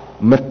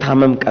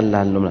መታመም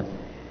ቀላል ነው።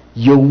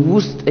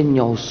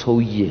 የውስጠኛው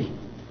ሰውዬ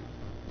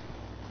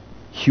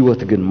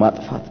ህይወት ግን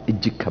ማጥፋት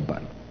እጅግ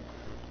ከባድ ነው።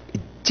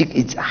 እጅግ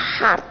it's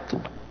hard to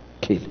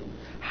kill,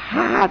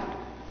 hard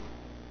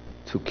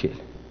to kill,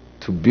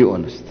 to be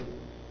honest.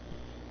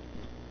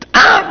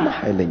 በጣም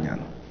ኃይለኛ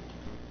ነው።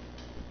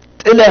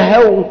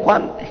 ጥለኸው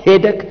እንኳን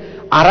ሄደክ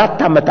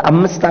 4 ዓመት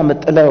 5 ዓመት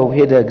ጥለኸው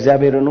ሄደ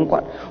እግዚአብሔርን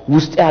እንኳን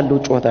ውስጥ ያለው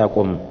ጩኸት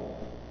አያቆምም።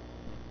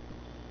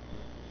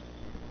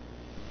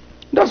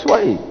 that's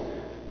why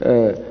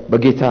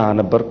በጌታ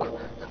ነበርኩ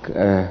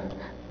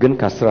ግን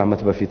ከ10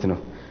 ዓመት በፊት ነው።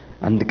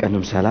 አንድ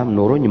ቀንም ሰላም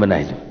ኖሮኝ ምን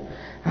አይልም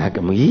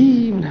አቅም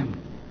ምናምን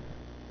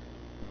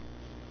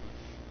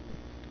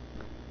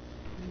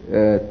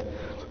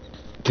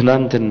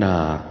ትናንትና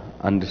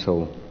አንድ ሰው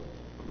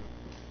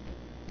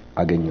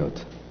አገኘሁት።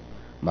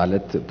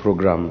 ማለት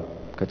ፕሮግራም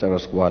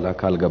ከጨረስኩ በኋላ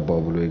ካልገባው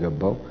ብሎ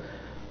የገባው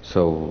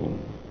ሰው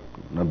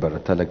ነበር።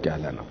 ተለቅ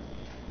ያለ ነው።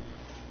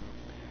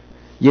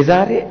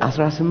 የዛሬ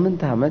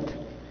 18 ዓመት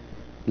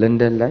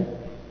ለንደን ላይ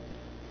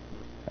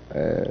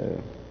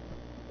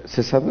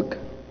ስሰብክ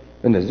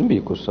እንደዚህም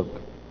በየኮሰብክ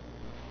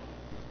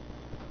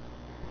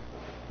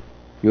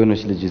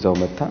የሆነች ልጅ ይዛው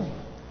መጣ።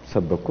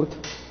 ሰበኩት።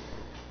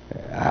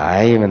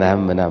 አይ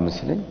ምናምን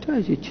ሲለኝ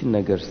ታይቺን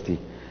ነገር እስቲ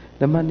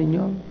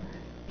ለማንኛውም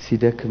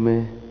ሲደክም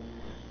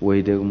ወይ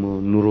ደግሞ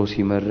ኑሮ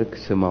ሲመርክ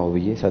ስማው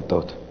ብዬ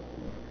ሰጣሁት።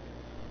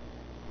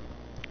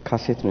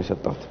 ካሴት ነው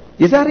የሰጣሁት።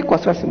 የዛሬ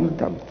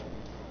 18 ዓመት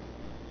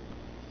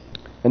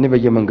እኔ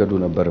በየመንገዱ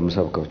ነበር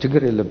የምሰብከው።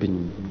 ችግር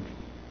የለብኝም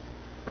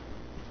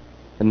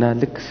እና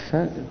ልክ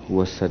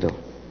ወሰደው።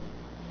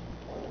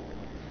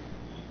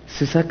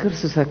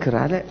 ስሰክር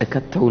አለ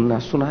እከተውና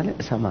እሱን አለ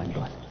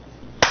እሰማለሁ አለ።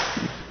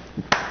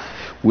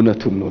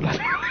 እውነቱን ነው ላለ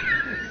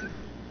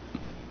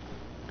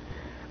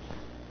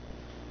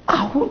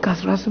አሁን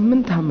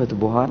ከ18 ዓመት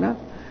በኋላ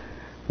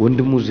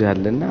ወንድሙ እዚህ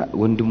ያለና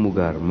ወንድሙ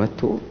ጋር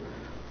መጥቶ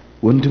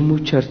ወንድሙ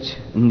ቸርች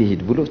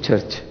እንሂድ ብሎ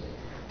ቸርች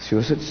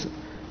ሲወስድ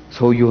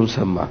ሰውየውን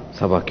ሰማ።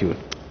 ሰባኪውን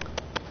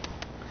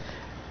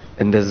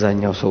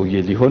እንደዛኛው ሰውዬ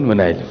ሊሆን ምን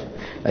አይልም።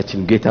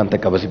 እቺን ጌታን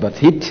ተቀበል ሲባል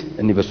ሂድ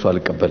እኔ በሱ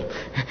አልቀበልም።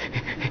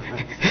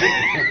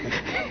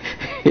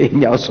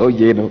 የኛው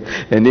ሰውዬ ነው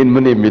እኔን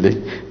ምን የሚለኝ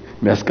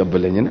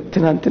የሚያስቀበለኝና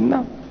ትናንትና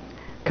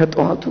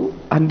ከጧቱ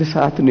 1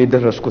 ሰዓት ነው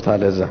የደረስኩት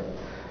አለ። እዛ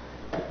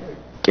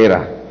ቄራ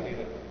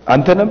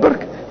አንተ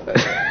ነበርክ።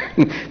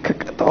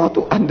 ከጧቱ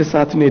 1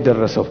 ሰዓት ነው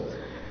የደረሰው።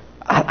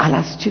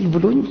 አላስችል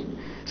ብሎኝ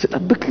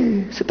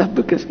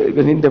ስጠብቅ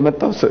እኔ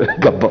እንደመጣው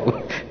ገባው።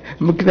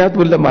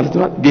 ምክንያቱም ለማለት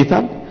ነው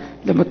ጌታን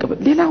ለመቀበል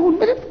ሌላውን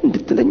ምንም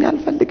እንድትለኝ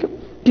አልፈልግም።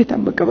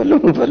 ጌታን መቀበል ነው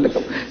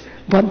የምፈልገው።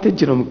 ባንተ እጅ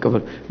ነው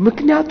የምቀበል።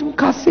 ምክንያቱም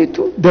ካሴቱ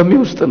ደሜ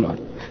ውስጥ ነው።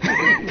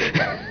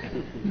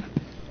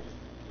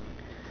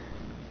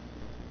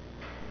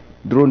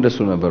 ድሮ እንደሱ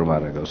ነበር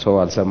ማድረገው። ሰው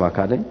አልሰማ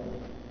ካለኝ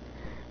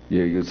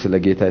ስለ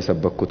ጌታ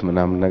የሰበኩት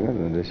ምናምን ነገር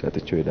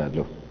ሰጥቼው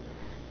ሄዳለሁ።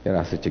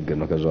 የራስ ችግር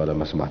ነው ከዛው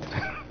ለመስማት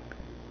ነው።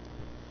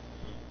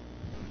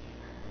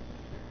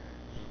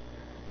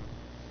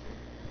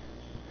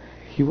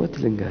 ህይወት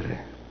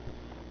ልንገርህ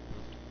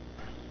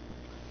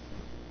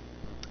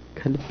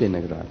ከልቤ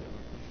እነግርሃለሁ።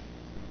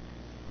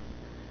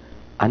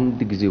 አንድ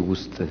ጊዜ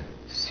ውስጥ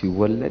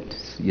ሲወለድ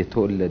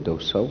የተወለደው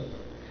ሰው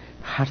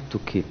hard to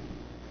kill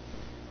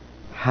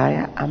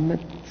 20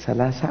 ዓመት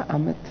 30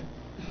 ዓመት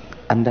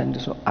አንዳንድ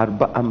ሰው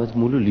 40 ዓመት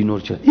ሙሉ ሊኖር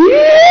ይችላል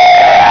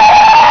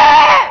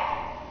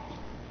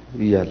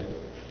ይያል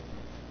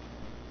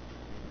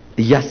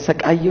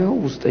እያሰቃየው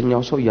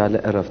ውስጠኛው ሰው ያለ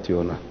እረፍት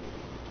ይሆናል።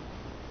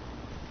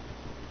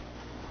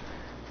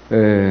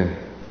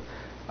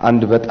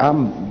 አንድ በጣም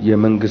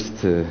የመንግስት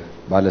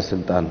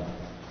ባለስልጣን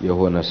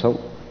የሆነ ሰው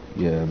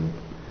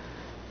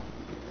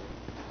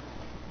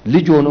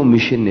ልጅ ሆኖ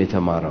ሚሽን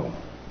የተማረው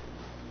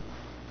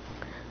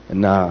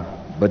እና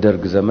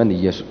በደርግ ዘመን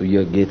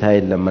ጌታ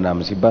የለም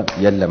ምናምን ሲባል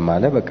የለም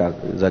አለ። በቃ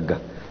ዘጋ።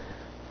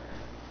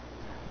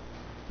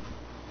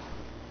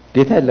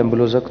 ጌታ የለም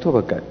ብሎ ዘግቶ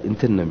በቃ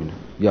እንትን ነው የሚለው።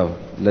 ያው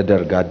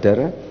ለደርግ አደረ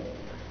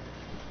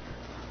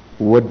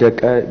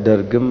ወደቀ።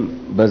 ደርግም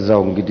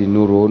በዛው እንግዲህ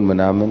ኑሮውን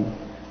ምናምን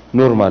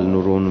ኖርማል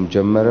ኑሮውንም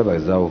ጀመረ።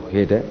 በዛው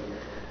ሄደ።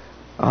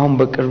 አሁን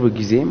በቅርብ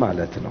ጊዜ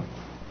ማለት ነው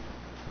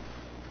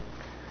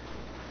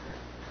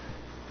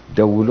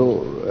ደውሎ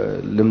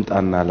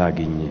ልምጣና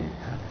ላግኝ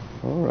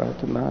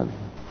ኦራይትና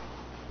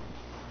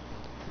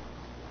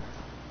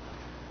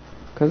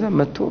ከዛ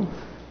መጥቶ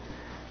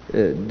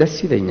ደስ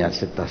ይለኛል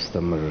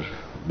ስታስተምር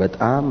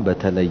በጣም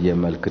በተለየ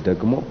መልክ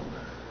ደግሞ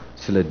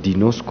ስለ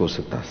ዲኖስኮ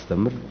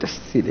ስታስተምር ደስ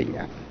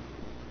ይለኛል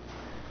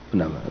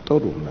ምናምን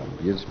ጥሩ ምናምን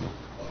ይዝማ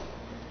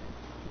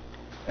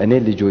እኔ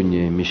ልጆኝ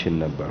ሚሽን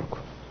ነበርኩ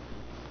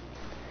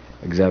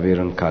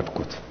እግዚአብሔርን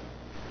ካድኩት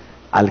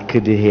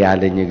አልክድህ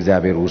ያለኝ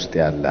እግዚአብሔር ውስጥ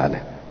ያለ አለ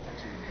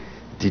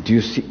did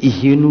you see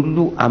ይሄን ሁሉ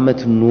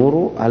አመት ኖሮ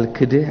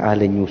አልክድህ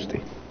አለኝ ውስጥ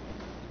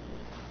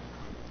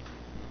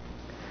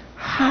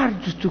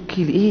hard to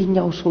kill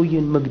ይሄኛው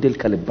ሰውዬን መግደል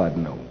ከልባድ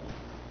ነው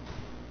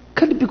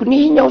ከልብ ግን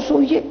ይሄኛው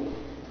ሰውዬ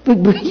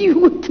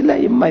በህይወት ላይ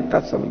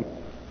የማይታሰብ ነው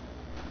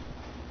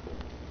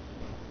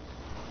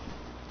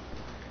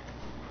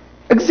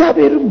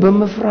እግዚአብሔርን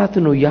በመፍራት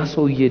ነው ያ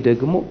ሰውዬ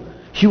ደግሞ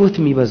ህይወት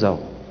የሚበዛው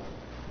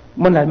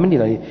ምን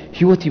ይላል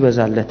ህይወት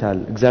ይበዛለታል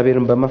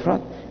እግዚአብሔርን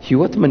በመፍራት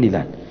ህይወት ምን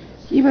ይላል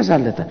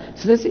ይበዛለታል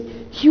ስለዚህ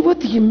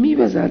ህይወት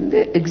የሚበዛለ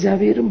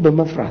እግዚአብሔርን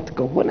በመፍራት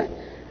ከሆነ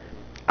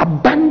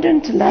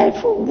abundant life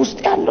ውስጥ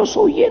ያለው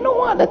ሰውዬ ነው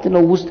ማለት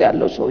ነው ውስጥ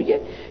ያለው ሰውዬ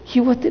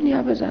ህይወትን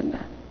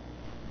ያበዛላል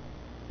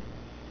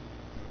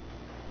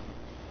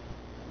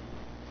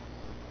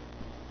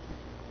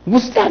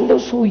ውስጥ ያለው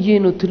ሰውዬ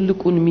ነው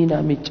ትልቁን ሚና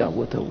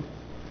የሚጫወተው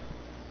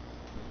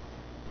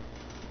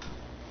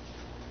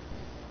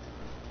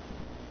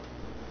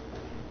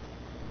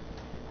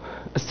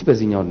እስቲ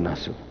በዚህኛው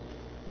እናስብ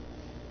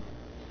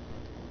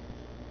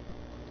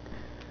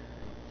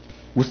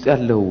ውስጥ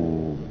ያለው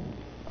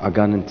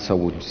አጋንንት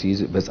ሰዎች ሲይዝ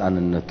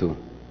በጻንነቱ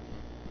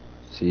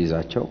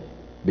ሲይዛቸው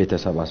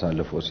ቤተሰብ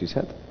አሳልፎ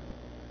ሲሰጥ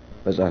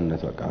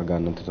በጻንነቱ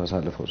አጋንንት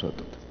ተሳልፈው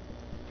ሰጡት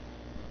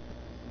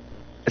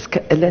እስከ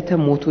ዕለተ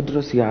ሞቱ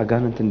ድረስ ያ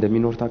አጋንንት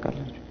እንደሚኖር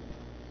ታውቃላችሁ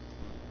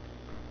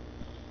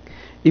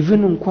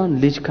ኢቭን እንኳን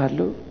ልጅ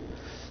ካለው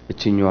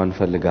እቺኛዋን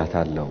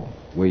ፈልጋታለሁ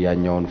ወይ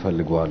ያኛውን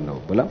ፈልገዋለሁ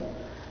ብላ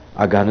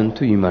አጋንንቱ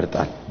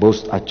ይመርጣል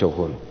በውስጣቸው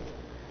ሆኖ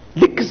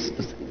ልክ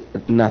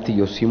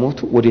እናትየው ሲሞቱ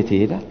ወዴት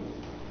ይሄዳል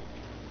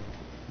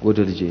ወደ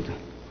ልጅ ይሄዳል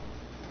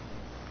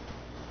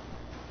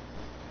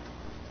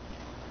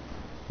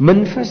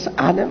መንፈስ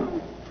ዓለም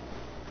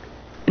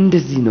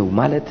እንደዚህ ነው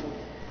ማለት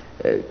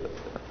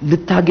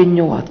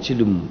ልታገኘው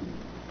አትችልም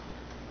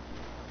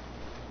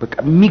በቃ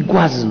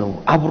የሚጓዝ ነው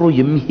አብሮ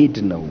የሚሄድ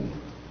ነው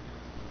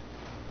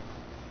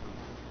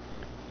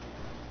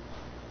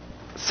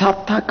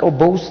ሳታቀው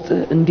በውስጥ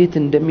እንዴት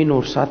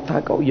እንደሚኖር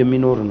ሳታቀው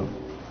የሚኖር ነው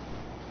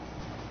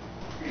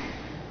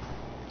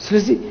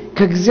ስለዚህ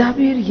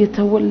ከእግዚአብሔር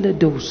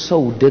የተወለደው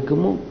ሰው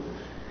ደግሞ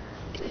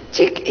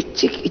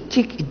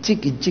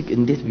እጅግ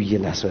እንዴት ብዬ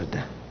ላስረዳ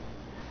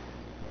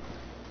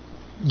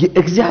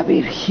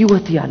የእግዚአብሔር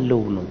ህይወት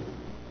ያለው ነው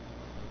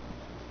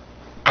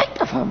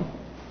አይጠፋም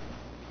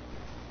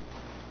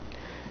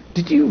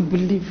did you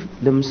believe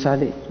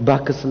ለምሳሌ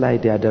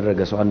ባክስላይድ ያደረገ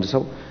ሰው አንድ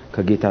ሰው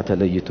ከጌታ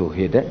ተለይቶ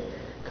ሄደ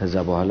ከዛ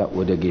በኋላ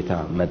ወደ ጌታ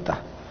መጣ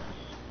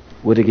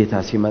ወደ ጌታ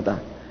ሲመጣ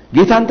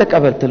ጌታን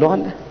ተቀበል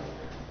ትለዋለህ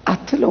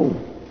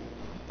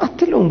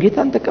አትለውም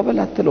ጌታን ተቀበል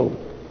አትለውም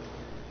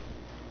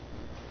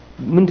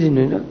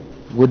ምንድነው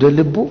ወደ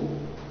ልቡ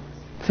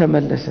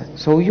ተመለሰ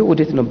ሰውየው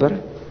ወዴት ነበር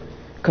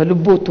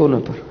ከልቡ ወጥቶ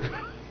ነበር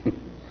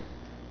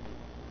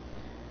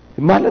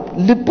ማለት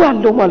ልቡ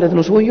አለው ማለት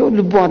ነው ሰውየው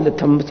ልቡ አለ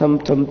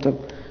ተም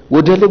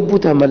ወደ ልቡ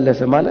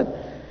ተመለሰ ማለት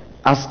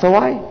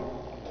አስተዋይ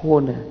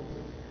ሆነ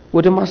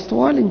ወደ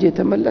ማስተዋል እንጂ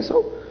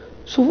የተመለሰው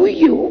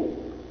ሰውየው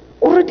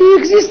ኦሬዲ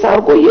ኤግዚስት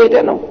አድርጎ እየሄደ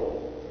ነው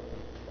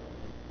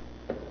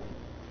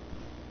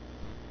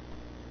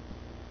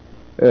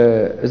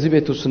እዚህ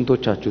ቤቱ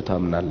ስንቶቻችሁ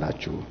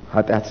ታምናላችሁ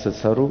ኃጢአት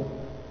ስትሰሩ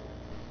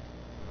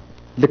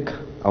ልክ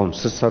አሁን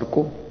ስትሰርቁ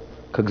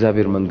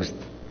ከእግዚአብሔር መንግስት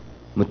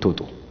ምትወጡ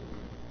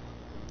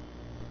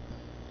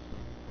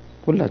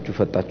ሁላችሁ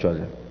ፈጣችኋል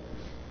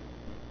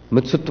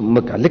ምትስቱ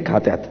ልክ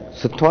ኃጢአት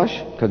ስትዋሽ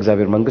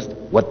ከእግዚአብሔር መንግስት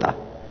ወጣ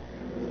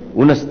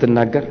እውነት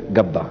ስትናገር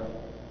ገባ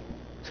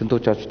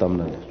ስንቶቻችሁ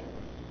ታምናላችሁ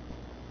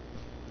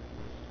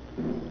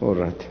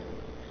ኦራይት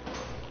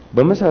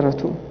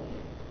በመሰረቱ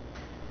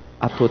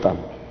አትወጣም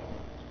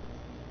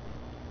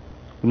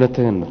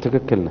እውነትህን ነው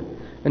ትክክል ነው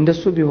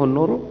እንደሱ ቢሆን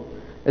ኖሮ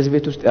እዚህ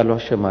ቤት ውስጥ ያለው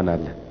አሸማና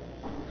አለ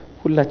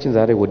ሁላችን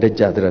ዛሬ ወደጃ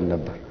አድረን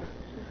ነበር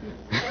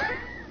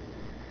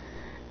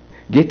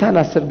ጌታን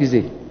 10 ጊዜ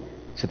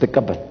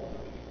ስትቀበል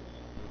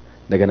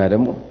እንደገና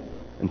ደግሞ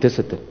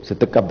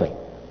ስትቀበል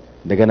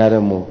እንደገና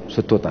ደግሞ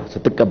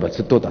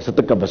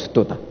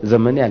ስትወጣ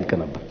ዘመኔ ያልቅ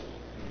ነበር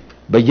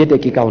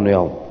በየደቂቃው ነው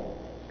ያው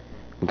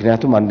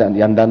ምክንያቱም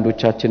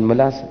ያንዳንዶቻችን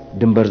ምላስ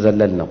ድንበር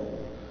ዘለል ነው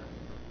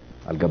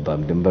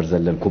አልገባም ድንበር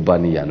ዘለል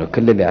ኩባንያ ነው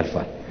ክልል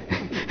ያልፋል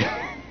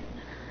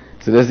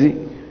ስለዚህ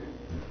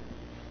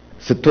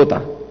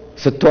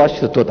ስትዋሽ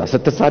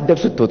ስትሳደብ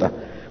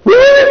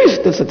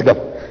ስትገባ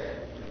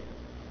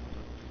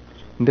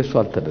እንደሱ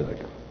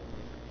አልተደረገም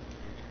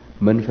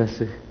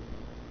መንፈስህ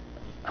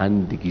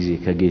አንድ ጊዜ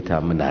ከጌታ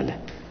ምን አለ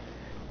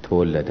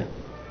ተወለደ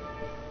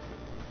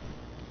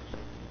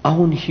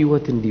አሁን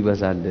ህይወት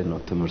እንዲበዛልህ ነው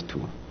ትምህርቱ።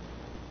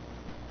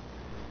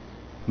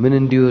 ምን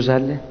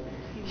እንዲበዛልህ?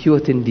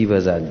 ህይወት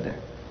እንዲበዛልህ።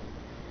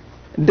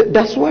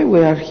 that's why we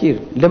are here።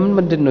 ለምን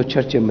ምንድነው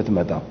ቸርች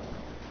የምትመጣው?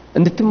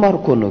 እንድትማር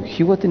እኮ ነው።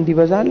 ህይወት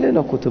እንዲበዛልህ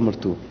ነው እኮ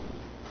ትምህርቱ።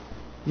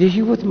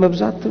 የህይወት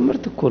መብዛት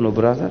ትምህርት እኮ ነው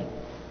ብራዘር፣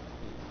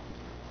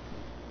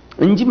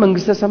 እንጂ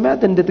መንግስተ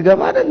ሰማያት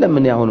እንድትገባ አይደለም።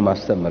 እኔ አሁን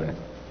ማስተምረህ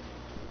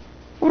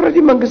ኦሬዲ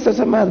መንግስተ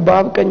ሰማያት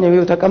በአብ ቀኝ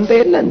ይኸው ተቀምጠ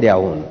የለ እንዴ?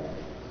 አሁን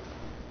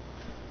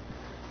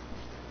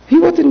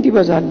ህይወት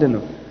እንዲበዛልህ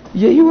ነው።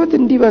 የህይወት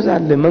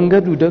እንዲበዛልህ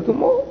መንገዱ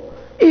ደግሞ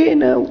ይሄ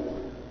ነው።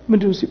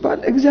 ምንድነው ሲባል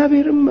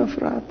እግዚአብሔርን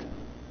መፍራት።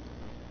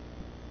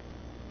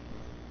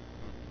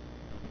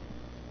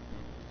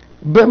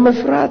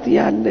 በመፍራት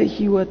ያለ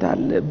ህይወት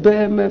አለ።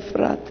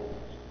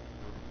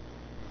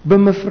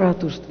 በመፍራት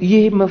ውስጥ ይሄ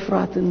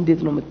መፍራት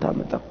እንዴት ነው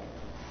የምታመጣው?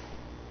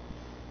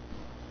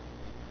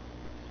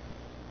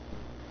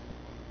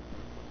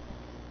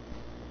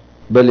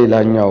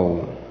 በሌላኛው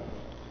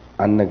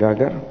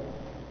አነጋገር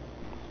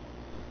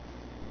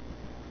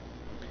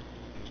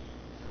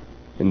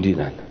እንዲህ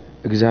ይላል፣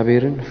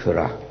 እግዚአብሔርን ፍራ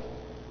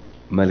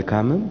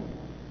መልካምም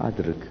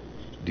አድርግ።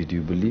 did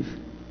you believe?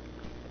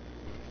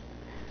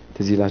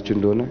 ትዝ ይላችሁ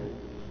እንደሆነ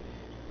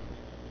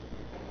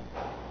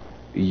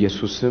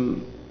ኢየሱስም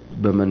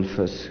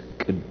በመንፈስ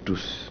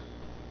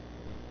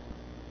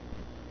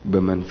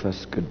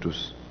ቅዱስ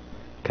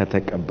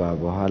ከተቀባ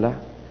በኋላ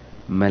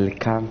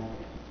መልካም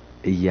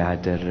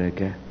እያደረገ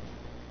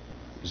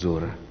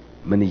ዞረ።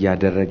 ምን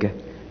እያደረገ?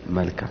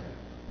 መልካም።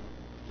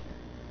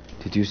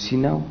 did you see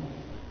now?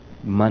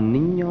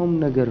 ማንኛውም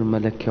ነገር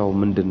መለኪያው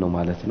ምንድነው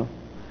ማለት ነው?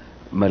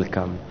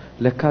 መልካም።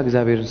 ለካ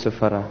እግዚአብሔርን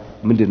ስፈራ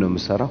ምንድነው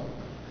የምሰራው?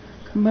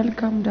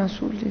 መልካም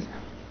ዳሶልኝ።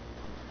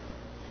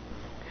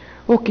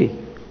 ኦኬ።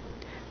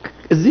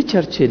 እዚህ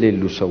ቸርች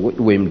የሌሉ ሰዎች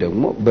ወይም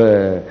ደግሞ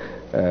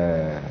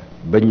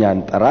በእኛ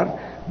አንጠራር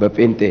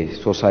በጴንጤ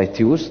ሶሳይቲ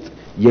ውስጥ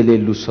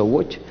የሌሉ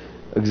ሰዎች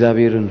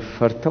እግዚአብሔርን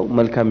ፈርተው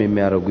መልካም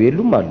የሚያደርጉ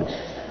የሉም?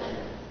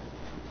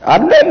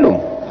 አሉ የሉም?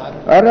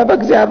 ኧረ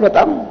በእግዚአብሔር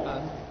በጣም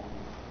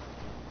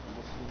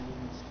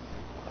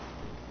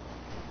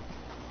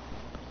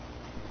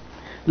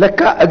ለካ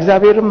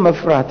እግዚአብሔርን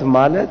መፍራት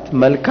ማለት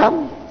መልካም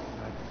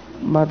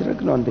ማድረግ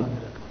ነው። አንደኛ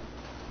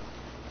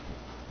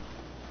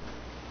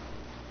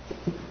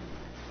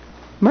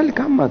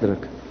መልካም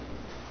ማድረግ።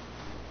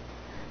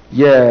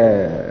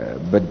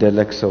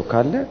 የበደለክ ሰው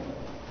ካለ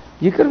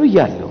ይቅር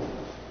ብያለሁ።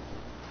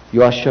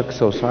 የዋሸክ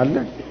ሰው ሳለ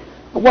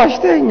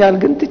ዋሽተኛል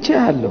ግን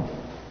ትቼሃለሁ።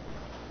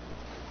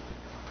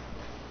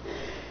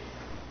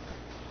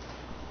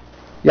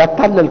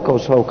 ያታለልከው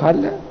ሰው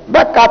ካለ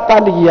በቃ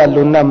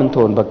አታልያለሁና ምን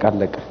ትሆን? በቃ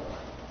አለቀ።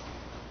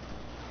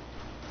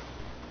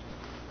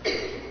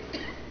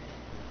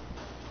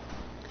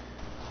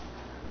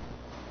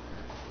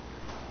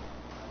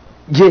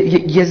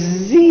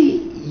 የዚህ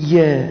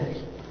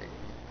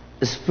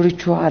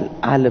የስፒሪቹዋል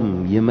ዓለም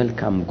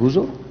የመልካም ጉዞ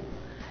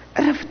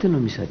እረፍት ነው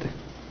የሚሰጠው።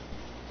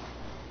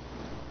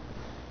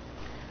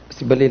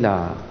 እስቲ በሌላ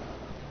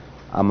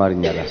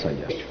አማርኛ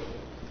ላሳያችሁ።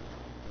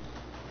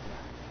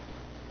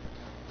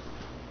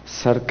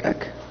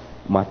 ሰርቀክ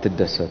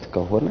ማትደሰት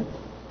ከሆነ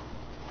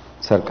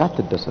ሰርቃ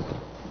አትደሰት።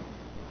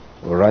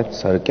 ኦራይት፣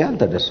 ሰርቄ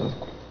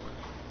አልተደሰትኩ።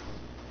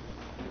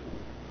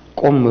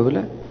 ቆም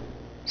ብለህ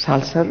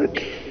ሳልሰርቅ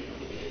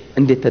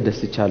እንዴት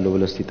ተደስቻለሁ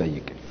ብለህ እስቲ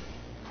ጠይቅ።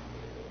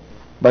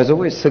 ባይዘው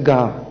ስጋ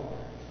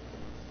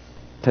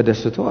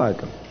ተደስቶ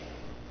አያውቅም።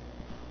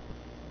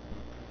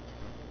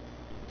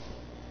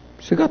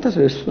 ስጋ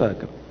ተደስቶ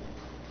አያውቅም።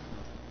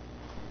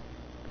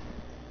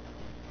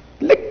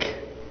 ልክ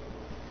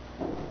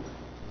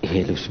ይሄ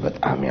ልብስ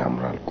በጣም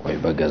ያምራል፣ ቆይ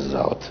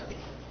በገዛሁት።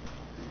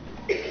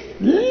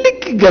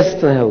 ልክ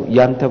ገዝተኸው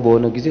ያንተ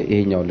በሆነ ጊዜ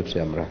ይሄኛው ልብስ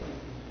ያምራል።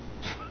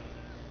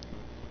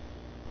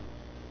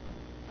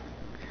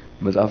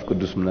 መጽሐፍ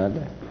ቅዱስ ምን አለ?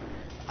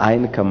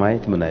 አይን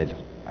ከማየት ምን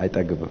አይልም?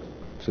 አይጠግብም።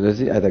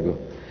 ስለዚህ አይጠግብም።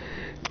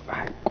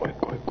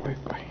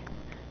 ቆይ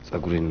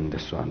ጸጉሬን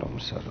እንደሷ ነው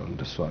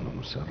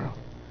የምሰራው።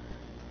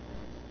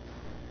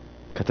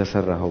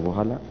 ከተሰራው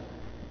በኋላ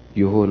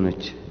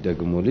የሆነች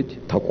ደግሞ ልጅ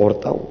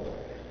ተቆርጣው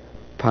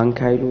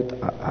ፓንካይሎት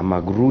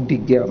አማግሩ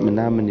ዲጋ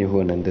ምናምን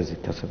የሆነ እንደዚህ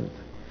ተሰራ።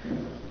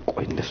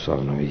 ቆይ እንደሷ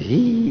ነው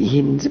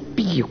ይሄን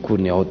ዝብይ እኮ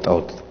ነው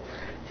ያወጣሁት።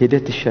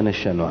 ሄደህ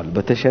ትሸነሸነዋል።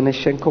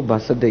 በተሸነሸንከው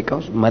በ10 ደቂቃ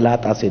ውስጥ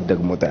መላጣ ሴት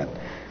ደግሞ ታያል።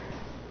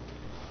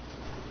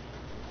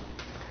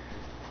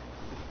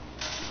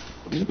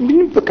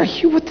 ምንም በቃ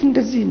ህይወት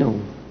እንደዚህ ነው።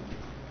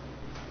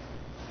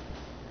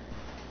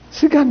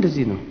 ስጋ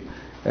እንደዚህ ነው።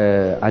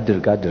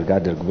 አድርግ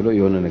ብሎ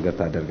የሆነ ነገር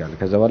ታደርጋለህ።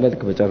 ከዛ በኋላ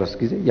ልክ በጨረስ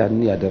ጊዜ ያን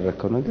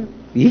ያደረከው ነገር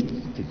ይህ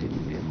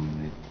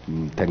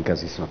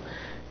ተንከሲስ ነው።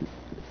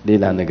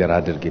 ሌላ ነገር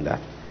አድርግ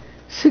ይላል።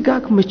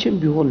 ስጋክ መቼም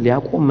ቢሆን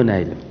ሊያቆም ምን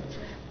አይልም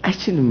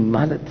አይችልም።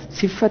 ማለት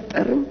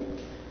ሲፈጠርም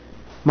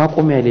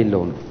ማቆሚያ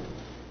የሌለው ነው።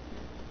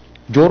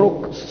 ጆሮ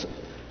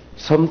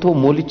ሰምቶ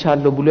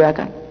ሞልቻለሁ ብሎ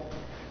ያውቃል።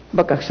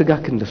 በቃ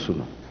ስጋክ እንደሱ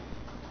ነው።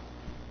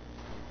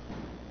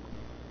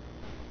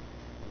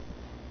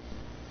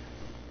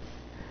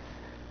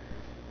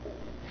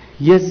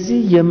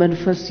 የዚህ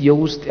የመንፈስ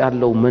የውስጥ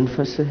ያለው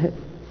መንፈስህ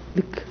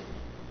ልክ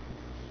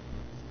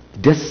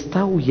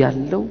ደስታው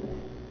ያለው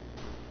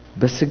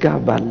በስጋ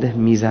ባለ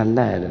ሚዛን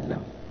ላይ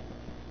አይደለም።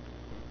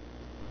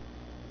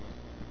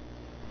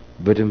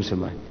 በደም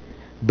ስማኝ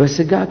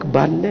በስጋ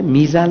ባለ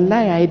ሚዛን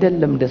ላይ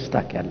አይደለም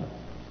ደስታክ ያለው።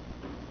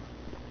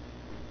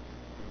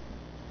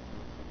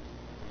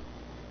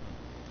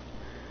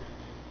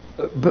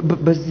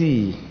 በዚህ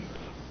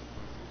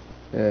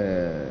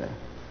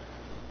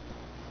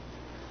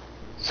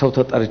ሰው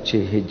ተጠርቼ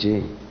ሄጄ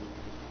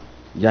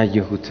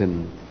ያየሁትን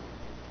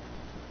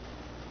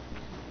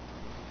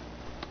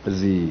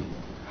እዚህ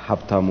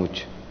ሀብታሞች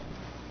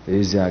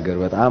እዚህ ሀገር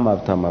በጣም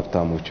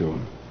ሀብታሞች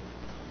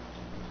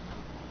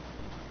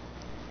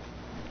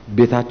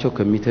ቤታቸው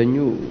ከሚተኙ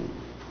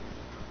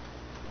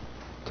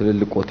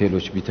ትልልቅ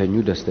ሆቴሎች ቢተኙ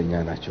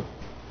ደስተኛ ናቸው።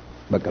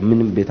 በቃ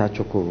ምንም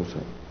ቤታቸው ኮሮሰ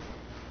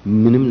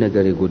ምንም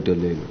ነገር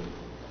የጎደለ የለም።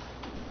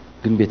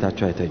 ግን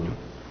ቤታቸው አይተኙም።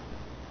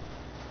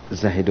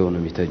 እዛ ሄደው ነው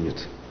የሚተኙት።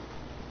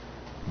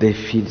 they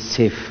feel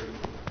safe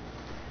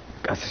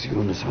ቀስ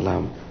ሲሆን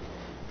ሰላም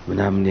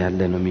ምናምን ያለ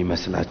ነው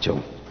የሚመስላቸው።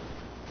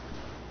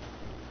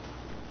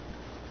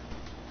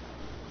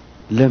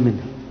 ለምን?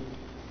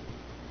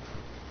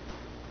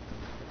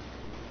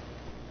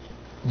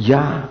 ያ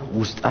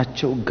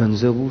ውስጣቸው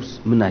ገንዘቡ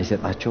ምን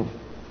አይሰጣቸው?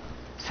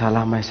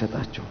 ሰላም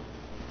አይሰጣቸው።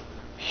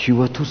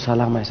 ህይወቱ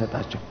ሰላም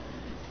አይሰጣቸው።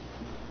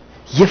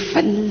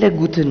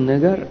 የፈለጉትን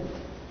ነገር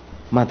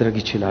ማድረግ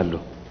ይችላሉ፣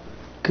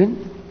 ግን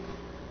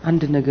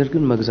አንድ ነገር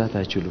ግን መግዛት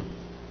አይችሉም።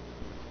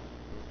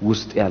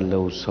 ውስጥ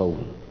ያለው ሰው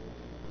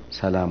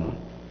ሰላሙን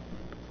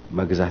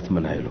መግዛት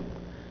ምን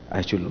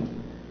አይችሉም።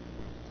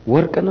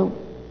 ወርቅ ነው፣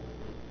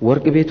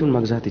 ወርቅ ቤቱን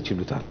መግዛት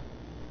ይችሉታል።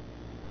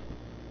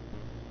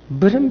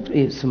 በደንብ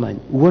ስማኝ፣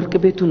 ወርቅ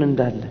ቤቱን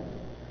እንዳለ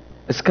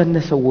እስከነ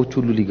ሰዎቹ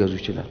ሁሉ ሊገዙ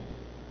ይችላል።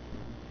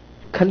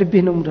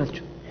 ከልቤ ነው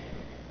የምላችሁ፣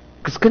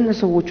 እስከነ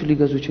ሰዎቹ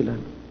ሊገዙ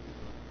ይችላል።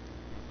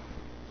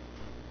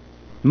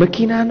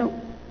 መኪና ነው፣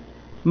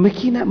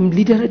 መኪና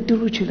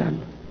ሊደረድሩ ይችላል።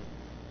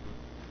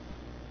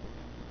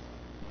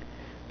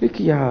 ልክ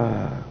ያ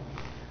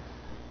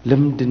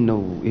ለምንድን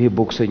ነው ይሄ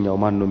ቦክሰኛው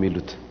ማን ነው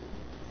የሚሉት?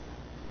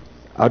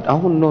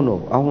 አሁን ነው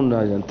አሁን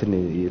እንትን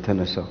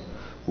የተነሳው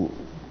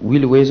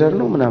ዊል ዌዘር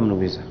ነው ምናምን ነው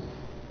ዌዘር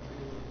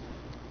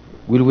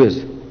ዊል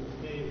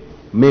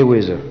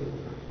ሜይዌዘር።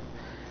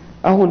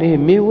 አሁን ይሄ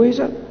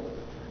ሜይዌዘር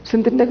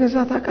ስንት እንደገዛ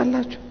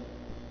ታውቃላችሁ?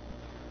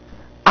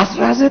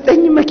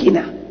 19 መኪና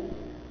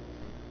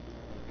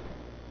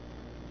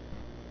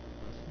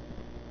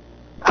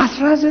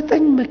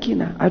 19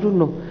 መኪና I don't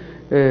know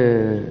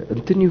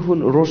እንትን ይሁን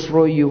ሮልስ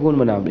ሮይ ይሁን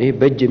ምናምን ይሄ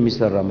በእጅ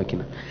የሚሰራ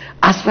መኪና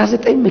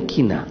 19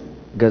 መኪና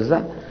ገዛ።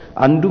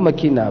 አንዱ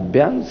መኪና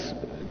ቢያንስ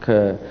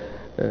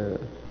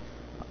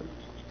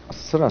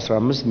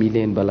ከ10-15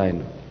 ሚሊዮን በላይ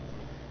ነው።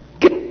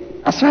 ግን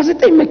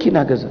 19 መኪና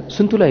ገዛ።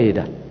 ስንቱ ላይ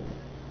ይሄዳል?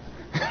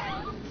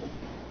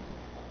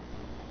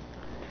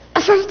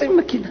 19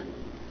 መኪና።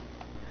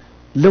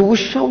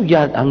 ለውሻው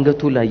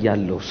አንገቱ ላይ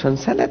ያለው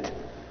ሰንሰለት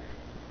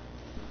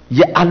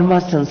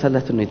የአልማዝ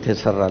ሰንሰለት ነው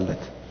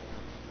የተሰራለት።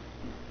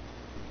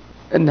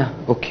 እና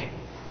ኦኬ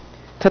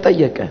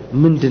ተጠየቀ፣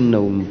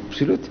 ምንድነው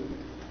ሲሉት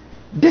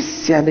ደስ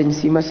ያለኝ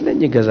ሲመስለኝ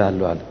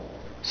እገዛለሁ አለ።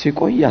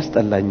 ሲቆይ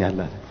ያስጠላኛል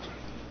አለ።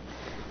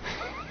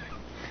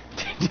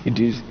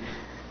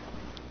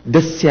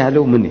 ደስ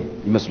ያለው ምን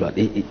ይመስላል?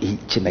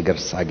 እቺ ነገር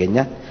ሳገኛ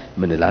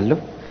ምን እላለሁ?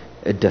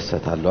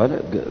 እደሰታለሁ አለ።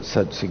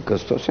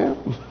 ሲገዝቶ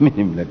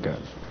ምንም ነገር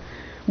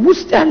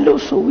ውስጥ ያለው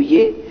ሰውዬ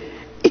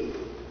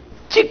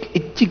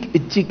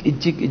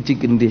እጅግ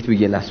እንዴት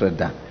ብዬ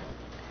ላስረዳ?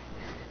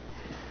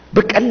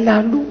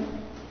 በቀላሉ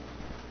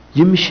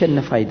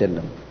የሚሸነፍ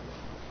አይደለም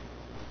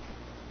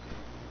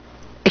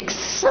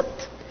ኤክሰፕት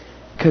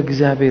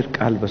ከእግዚአብሔር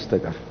ቃል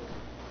በስተቀር።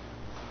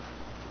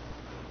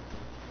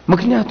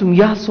 ምክንያቱም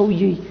ያ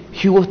ሰውዬ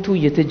ህይወቱ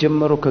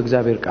የተጀመረው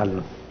ከእግዚአብሔር ቃል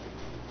ነው።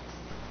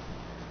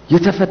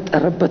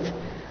 የተፈጠረበት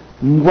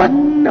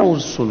ዋናው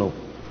እሱ ነው።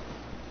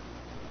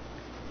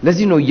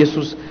 ለዚህ ነው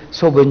ኢየሱስ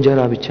ሰው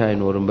በእንጀራ ብቻ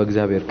አይኖርም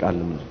በእግዚአብሔር ቃል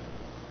ነው።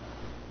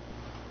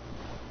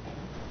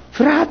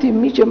 ፍርሃት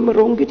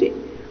የሚጀምረው እንግዲህ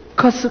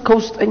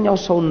ከውስጠኛው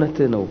ሰውነት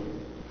ነው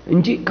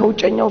እንጂ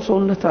ከውጨኛው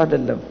ሰውነት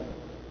አይደለም።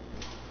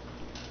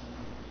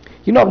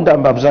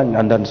 አብዛኛው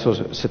አንዳንድ ሰው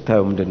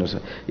ስታየው ምንድነው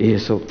ይሄ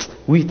ሰው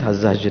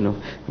ታዛዥ ነው፣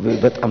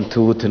 በጣም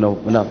ትሁት ነው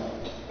ምናምን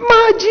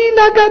ማጂና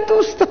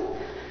ጋቶስታ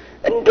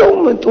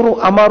እንደውም ጥሩ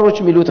አማሮች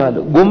የሚሉት አለ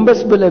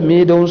ጎንበስ ብለ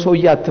መሄደውን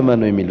ሰውዬ አትመን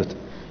ነው የሚሉት።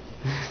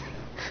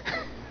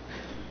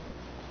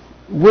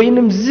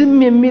 ወይንም ዝም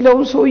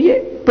የሚለውን ሰውዬ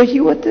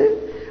በህይወት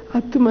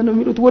አትመን ነው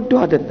የሚሉት። ወደው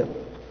አይደለም፣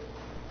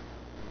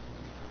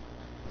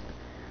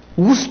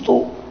 ውስጡ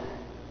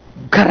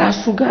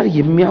ከራሱ ጋር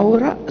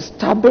የሚያወራ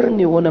ስታበርን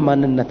የሆነ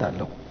ማንነት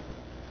አለው።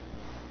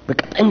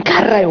 በቃ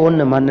ጠንካራ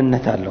የሆነ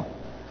ማንነት አለው።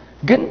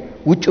 ግን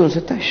ውጪውን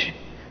ስታሽ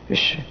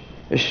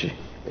እሺ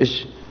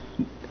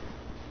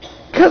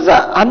ከዛ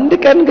አንድ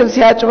ቀን ግን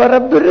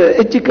ሲያጭበረብር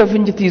እጅ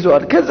ከፍንጅ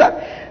ይዟል። ከዛ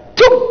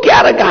ቱክ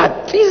ያረጋል፣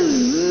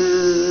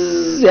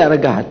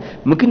 ያረጋል።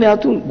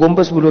 ምክንያቱም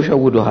ጎንበስ ብሎ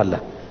ሸውዶሃል።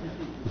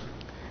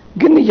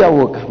 ግን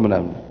ያወቀ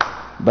ምናምን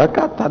በቃ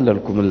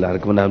ታለልኩ ምን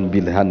ላርግ ምናምን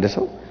ቢልህ አንድ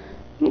ሰው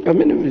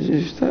ምንም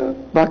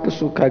ባክሱ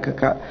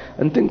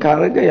እንትን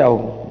ካረገ ያው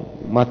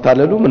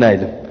ማታለሉ ምን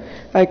አይልም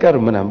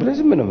አይቀርም ምናም ብለህ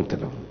ዝም ነው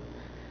የምትለው።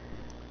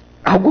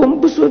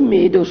 አጎንብሶ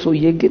የሚሄደው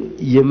ሰውዬ ግን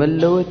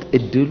የመለወጥ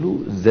እድሉ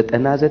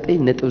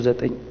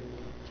 99.9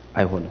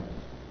 አይሆንም።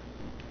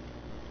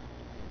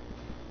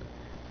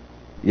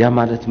 ያ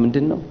ማለት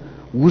ምንድነው?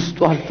 ውስጡ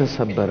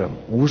አልተሰበረም፣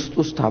 ውስጡ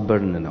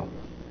ስታበርን ነው።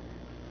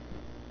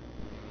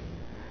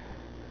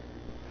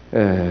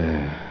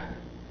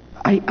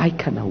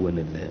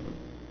 አይከናወንልህም።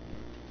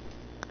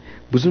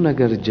 ብዙ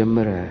ነገር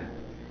ጀመረ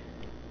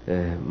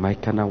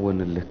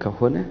ማይከናወንልህ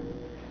ከሆነ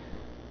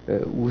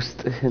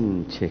ውስጥህን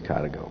ቼክ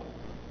አድርገው።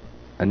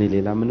 እኔ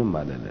ሌላ ምንም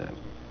አልልም።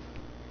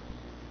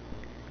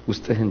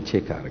 ውስጥህን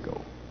ቼክ አድርገው።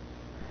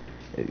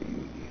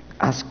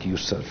 ask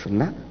yourself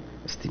እና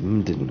እስቲ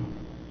ምንድነው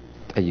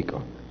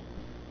ጠይቀው።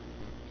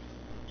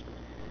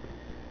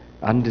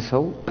 አንድ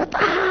ሰው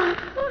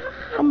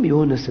በጣም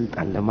የሆነ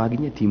ስልጣን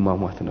ለማግኘት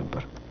ይማማት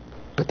ነበር።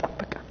 በጣም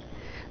በቃ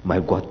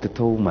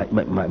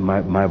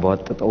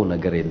ማይጓትተው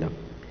ነገር የለም።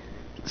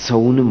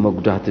 ሰውንም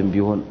መጉዳትም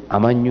ቢሆን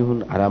አማኝ ይሁን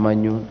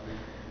አላማኝ ይሁን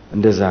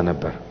እንደዛ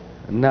ነበር።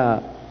 እና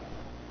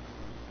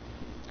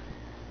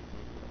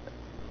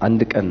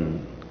አንድ ቀን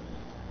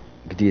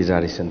እንግዲህ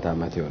የዛሬ ስንት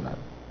ዓመት ይሆናል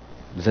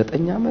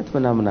 9 ዓመት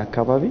ምናምን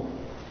አካባቢ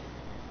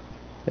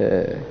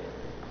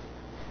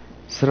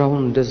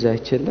ስራውን እንደዛ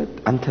አይችልም።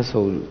 አንተ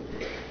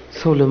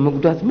ሰው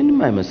ለመጉዳት ምንም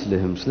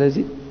አይመስልህም።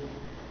 ስለዚህ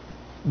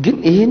ግን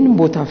ይሄንን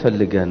ቦታ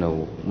ፈልገ ነው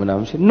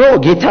ምናምን ሲል ኖ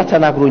ጌታ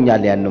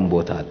ተናግሮኛል ያንን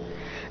ቦታ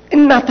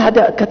እና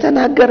ታዲያ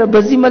ከተናገረ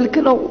በዚህ መልክ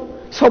ነው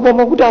ሰው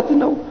በመጉዳት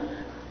ነው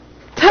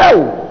ተው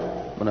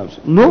ምናምን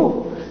ኖ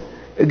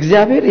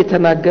እግዚአብሔር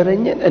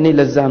የተናገረኝን እኔ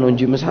ለዛ ነው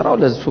እንጂ መሰራው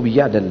ለሱ ብዬ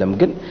አይደለም።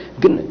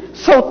 ግን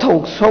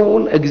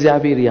ሰውን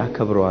እግዚአብሔር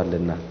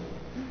ያከብረዋልና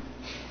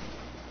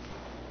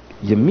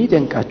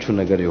የሚደንቃችሁ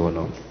ነገር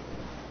የሆነው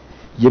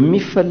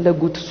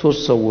የሚፈለጉት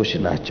 3 ሰዎች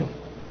ናቸው።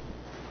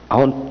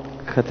 አሁን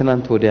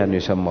ከትናንት ወዲያ ነው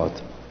የሰማሁት።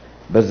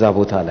 በዛ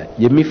ቦታ ላይ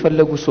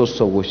የሚፈለጉ 3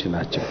 ሰዎች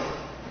ናቸው።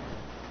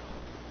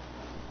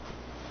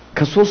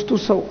 ከ3ቱ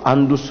ሰው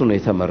አንዱ እሱ ነው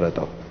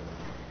የተመረጠው።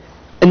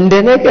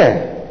 እንደነገ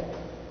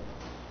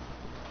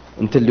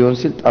እንትን ሊሆን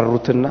ሲል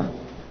ጠሩትና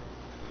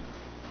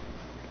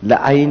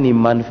ለአይን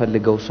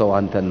የማንፈልገው ሰው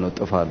አንተን ነው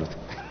ጥፋሉት።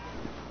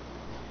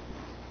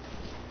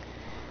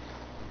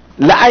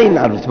 ለአይን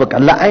አሉት። በቃ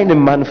ለአይን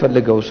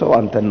የማንፈልገው ሰው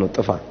አንተን ነው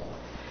ጥፋ።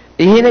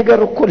 ይሄ ነገር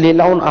እኮ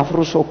ሌላውን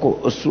አፍርሶ እኮ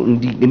እሱ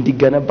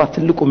እንዲገነባ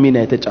ትልቁ ሚና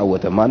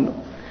የተጫወተ ማን ነው?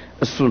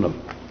 እሱ ነው።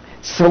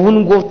 ሰውን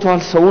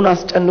ጎድቷል፣ ሰውን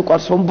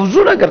አስጨንቋል፣ ሰውን ብዙ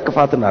ነገር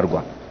ክፋትን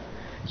አድርጓል።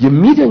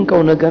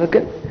 የሚደንቀው ነገር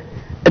ግን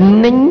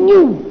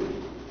እነኚው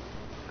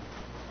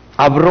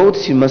አብረውት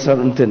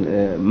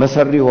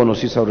መሰሪ ሆኖ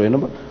ሲሰሩ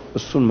የነበረ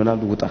እሱን ምን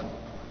አሉ ውጣ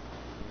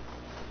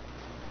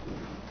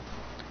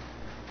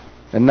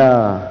እና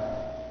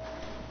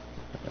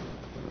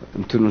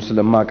እንትኑ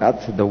ስለማቃት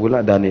ደውላ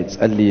ዳንኤል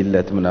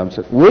ጸልይለት ምናምን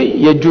ወይ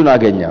የጁን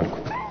አገኛልኩ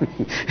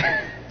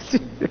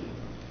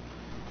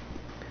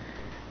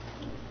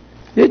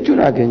የጁን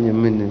አገኘ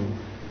ምን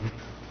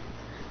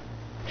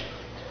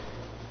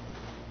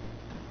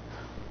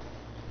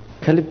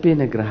ከልቤ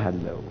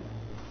ነግረሃለሁ።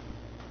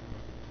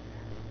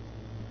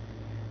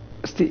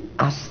 እስቲ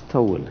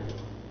አስተውል።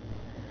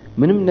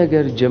 ምንም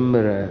ነገር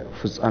ጀምረ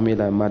ፍጻሜ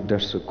ላይ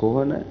ማደርስ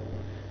ከሆነ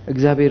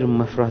እግዚአብሔርን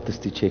መፍራት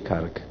እስቲ ቼክ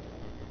አድርግ።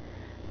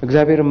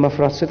 እግዚአብሔርን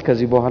መፍራት ስል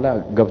ከዚህ በኋላ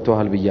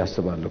ገብቶሃል ብዬ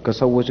አስባለሁ።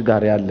 ከሰዎች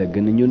ጋር ያለ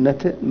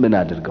ግንኙነት ምን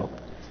አድርገው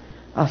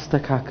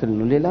አስተካክል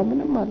ነው። ሌላ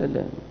ምንም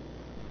አይደለም።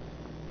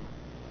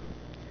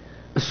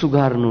 እሱ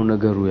ጋር ነው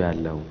ነገሩ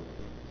ያለው።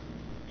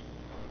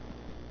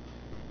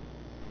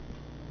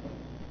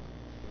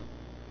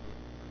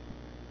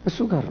 እሱ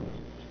ጋር ነው።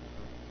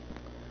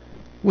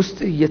 ውስጥ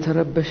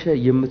እየተረበሸ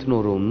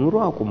የምትኖረው ኑሮ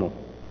አቁመው።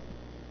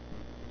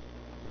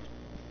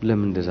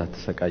 ለምን እንደዛ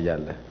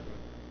ተሰቃያለህ?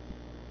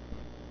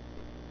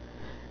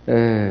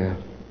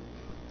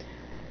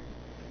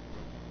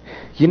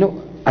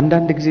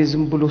 አንዳንድ ጊዜ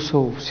ዝም ብሎ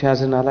ሰው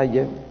ሲያዝን አላየ?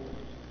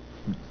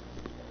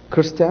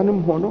 ክርስቲያንም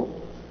ሆኖ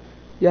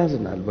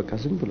ያዝናል። በቃ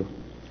ዝም ብሎ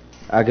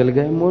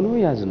አገልጋይም ሆኖ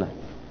ያዝናል።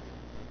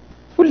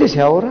 ሁሌ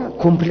ሲያወራ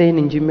ኮምፕሌን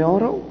እንጂ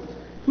የሚያወራው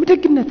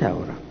ምድግነት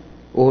አያወራ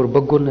ኦር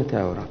በጎነት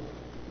አያወራ።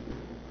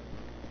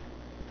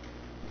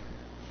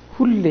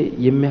 ሁሌ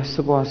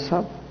የሚያስበው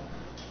ሐሳብ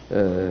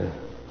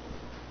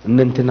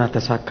እነንትና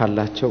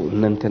ተሳካላቸው፣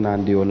 እነንትና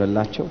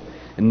እንዲሆነላቸው፣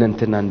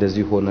 እነንትና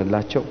እንደዚህ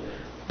ሆነላቸው።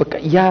 በቃ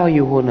ያ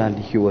ይሆናል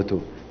ህይወቱ።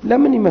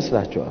 ለምን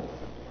ይመስላችኋል?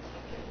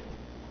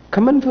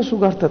 ከመንፈሱ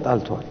ጋር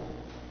ተጣልቷል።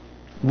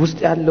 ውስጥ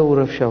ያለው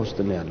ረፍሻ ውስጥ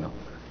ነው ያለው።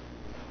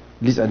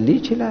 ሊጸልይ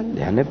ይችላል፣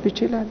 ሊያነብ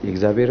ይችላል፣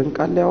 የእግዚአብሔርን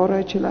ቃል ሊያወራ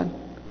ይችላል።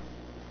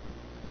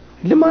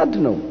 ልማድ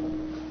ነው።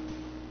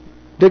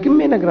 ደግሜ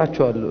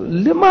ነግራችኋለሁ፣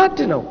 ልማድ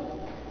ነው።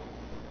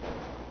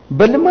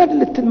 በልማድ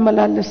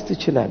ልትመላለስ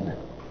ትችላለህ።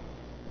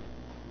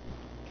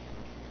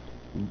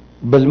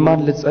 በልማድ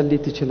ልትጸልይ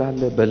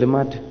ትችላለህ።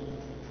 በልማድ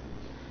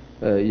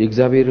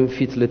የእግዚአብሔርን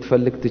ፊት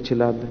ልትፈልግ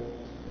ትችላለህ።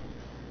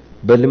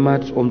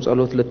 በልማድ ጾም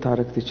ጸሎት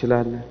ልታረግ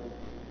ትችላለህ።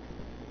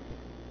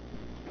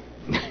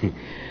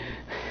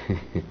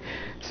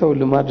 ሰው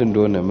ልማድ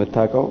እንደሆነ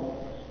መታቀው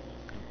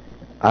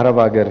አረብ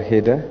ሀገር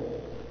ሄደ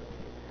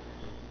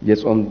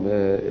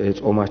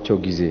የጾማቸው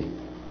ጊዜ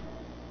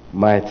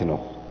ማየት ነው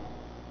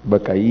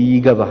በቃ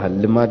ይገባሃል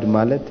ልማድ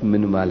ማለት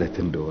ምን ማለት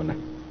እንደሆነ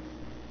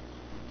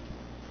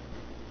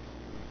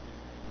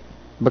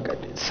በቃ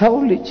ሰው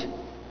ልጅ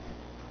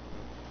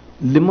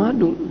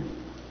ልማዱን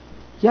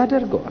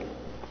ያደርገዋል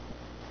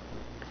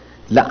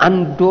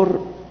ለአንድ ወር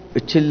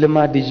እቺን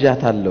ልማድ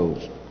ይዣታለሁ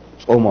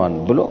ጾሟን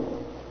ብሎ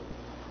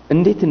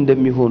እንዴት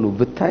እንደሚሆኑ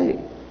ብታይ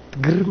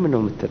ግርም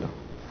ነው የምትለው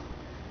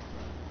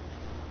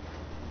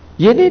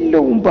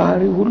የሌለውን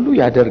ባህሪ ሁሉ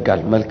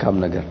ያደርጋል መልካም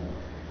ነገር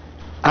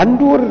አንድ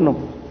ወር ነው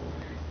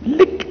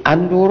ልክ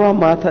አንድ ወሯ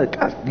ማታ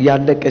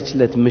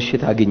ያለቀችለት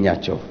ምሽት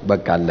አገኛቸው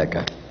በቃ አለቀ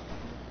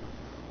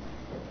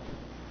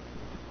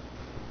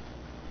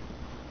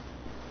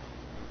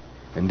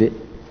እንዴ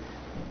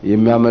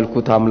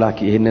የሚያመልኩት አምላክ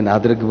ይሄንን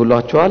አድርግ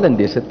ብሏቸዋል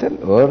እንዴ ስትል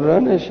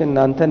ወረነሽ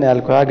እናንተን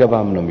ያልከው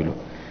ያገባም ነው የሚሉ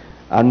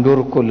አንድ ወር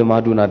እኮ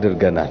ልማዱን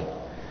አድርገናል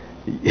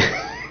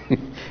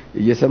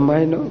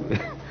እየሰማይ ነው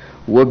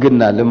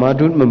ወግና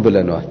ልማዱን ምን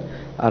ብለናል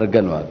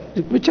አርገናል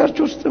በቸርች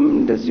ውስጥም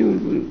እንደዚህ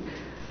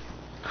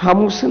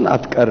ሐሙስን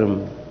አትቀርም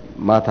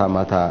ማታ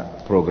ማታ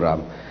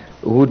ፕሮግራም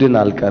እሁድን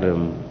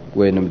አልቀርም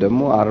ወይንም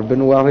ደግሞ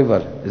አርብን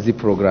ዋሪቨር እዚህ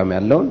ፕሮግራም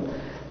ያለውን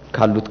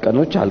ካሉት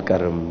ቀኖች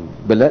አልቀርም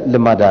ብለ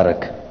ልማድ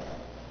አረክ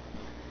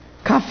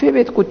ካፌ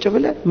ቤት ቁጭ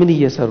ብለ ምን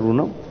እየሰሩ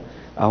ነው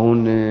አሁን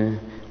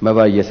መባ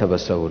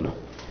እየሰበሰቡ ነው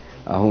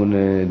አሁን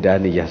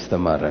ዳን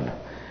እያስተማረ ነው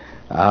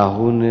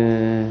አሁን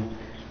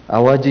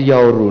አዋጅ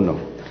እያወሩ ነው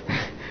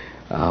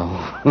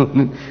አሁን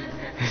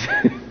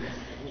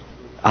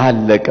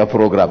አለቀ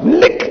ፕሮግራም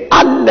ልክ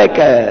አለቀ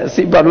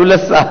ሲባል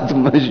 2 ሰዓት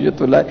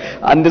ምሽቱ ላይ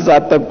 1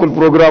 ሰዓት ተኩል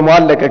ፕሮግራሙ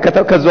አለቀ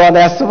ከዛው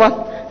ላይ ያስባል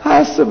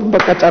አያስብም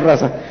በቃ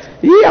ጨረሰ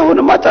ይሄ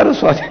አሁንማ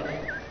ጨርሷል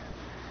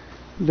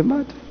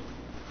ልማድ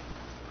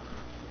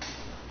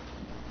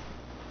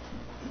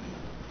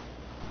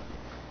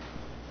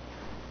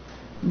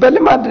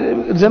በልማድ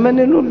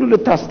ዘመንን ሁሉ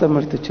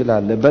ልታስተምር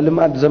ትችላለህ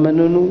በልማድ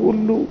ዘመንን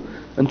ሁሉ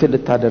እንት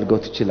ልታደርገው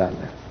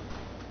ትችላለህ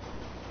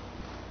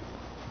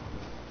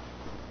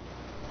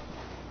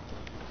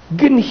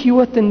ግን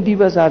ህይወት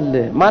እንዲበዛል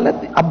ማለት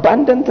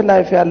አባንደንት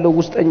ላይፍ ያለው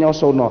ውስጠኛው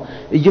ሰው ነው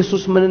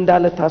ኢየሱስ ምን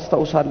እንዳለ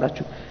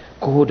ታስታውሳላችሁ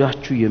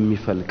ከሆዳችሁ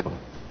የሚፈልቀው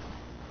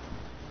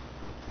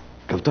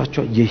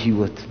ገብታችሁ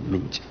የህይወት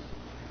ምንጭ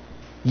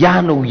ያ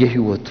ነው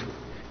የህይወት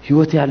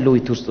ህይወት ያለው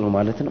ውስጥ ነው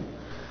ማለት ነው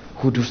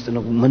ሆድ ውስጥ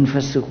ነው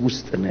መንፈስህ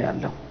ውስጥ ነው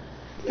ያለው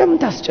ለምን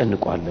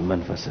ታስጨንቀዋለህ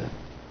መንፈስህ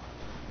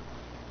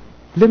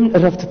ለምን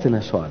እረፍት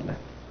ትነሳዋለህ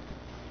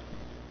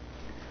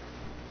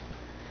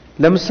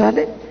ለምሳሌ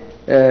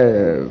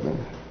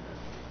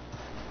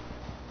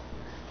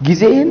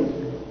ጊዜን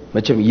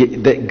መቼም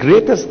the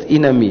greatest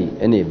enemy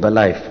እኔ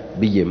በላይፍ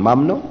ብዬ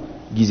ማምነው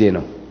ጊዜ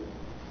ነው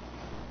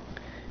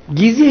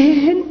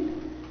ጊዜህን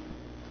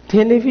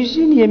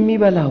ቴሌቪዥን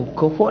የሚበላው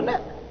ከሆነ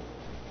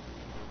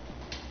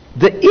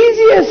the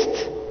easiest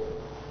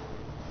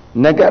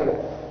ነገር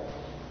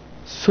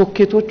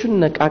ሶኬቶቹን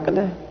ነቃቅለ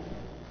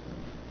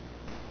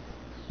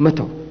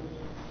መተው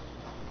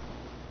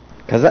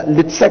ከዛ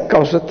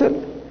ልትሰካው ስትል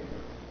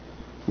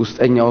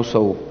ውስጠኛው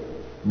ሰው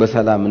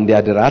በሰላም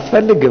እንዲያድር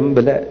አትፈልግም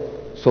ብለ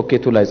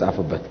ሶኬቱ ላይ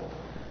ጻፍበት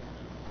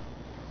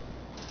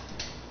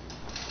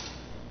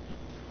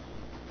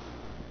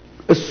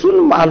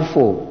እሱንም አልፎ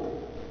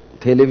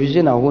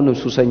ቴሌቪዥን አሁን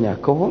ሱሰኛ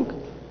ከሆንክ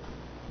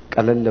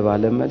ቀለል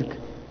ባለ መልክ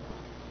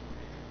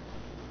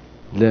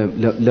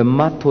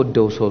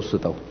ለማትወደው ሰው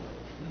ስጠው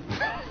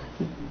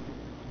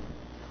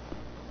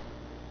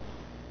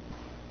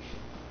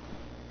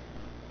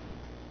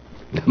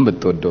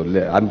ለምትወደው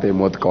አንተ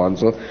ሞት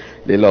ከዋንሶ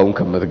ሌላውን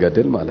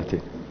ከመትገደል ማለት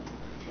ነው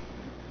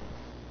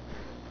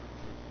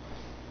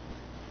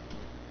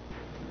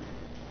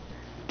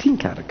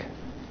ቲንክ አርግ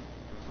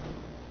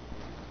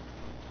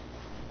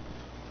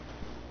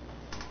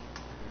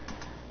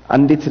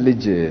አንዲት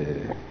ልጅ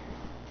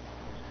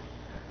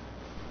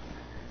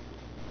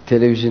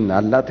ቴሌቪዥን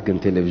አላት ግን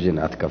ቴሌቪዥን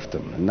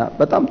አትከፍትም እና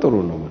በጣም ጥሩ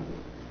ነው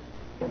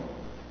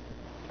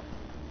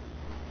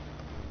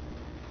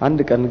አንድ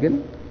ቀን ግን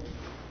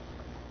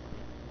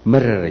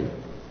መረረኝ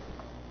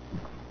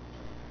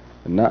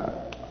እና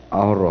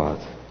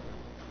አወራኋት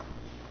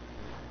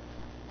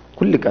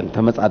ሁሉ ቀን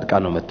ተመጻድቃ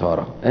ነው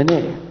የምታወራው እኔ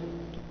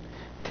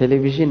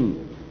ቴሌቪዥን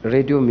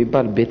ሬዲዮ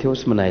የሚባል ቤቴ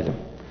ውስጥ ምን አይልም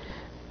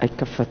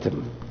አይከፈትም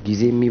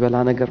ጊዜ የሚበላ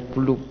ነገር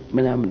ሁሉ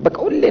ምናምን በቃ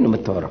ሁሌ ነው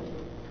የምታወራው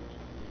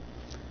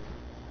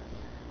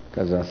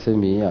ከዛ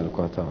ስሚ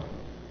አልኳታ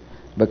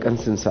በቀን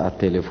ስንት ሰዓት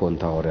ቴሌፎን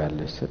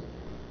ታወሪያለሽ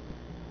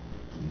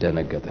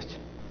ደነገጠች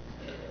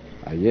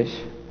አየሽ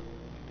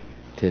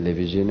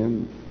ቴሌቪዥንም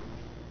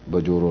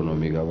በጆሮ ነው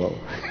የሚገባው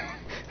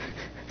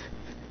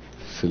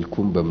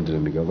ስልኩም በምንድን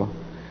ነው የሚገባው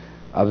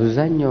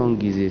አብዛኛውን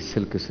ጊዜ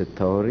ስልክ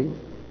ስታወሪ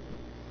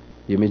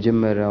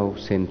የመጀመሪያው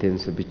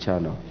ሴንቴንስ ብቻ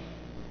ነው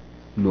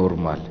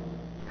ኖርማል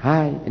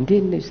ሃይ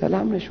እንዴት ነሽ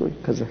ሰላም ነሽ ወይ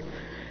ከዛ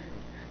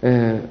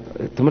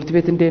ትምህርት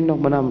ቤት እንዴት ነው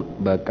ምናምን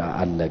በቃ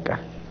አለቀ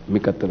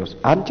የሚቀጥለው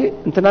አንቺ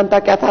እንትናን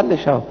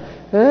ታውቂያታለሽ አዎ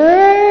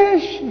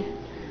እሺ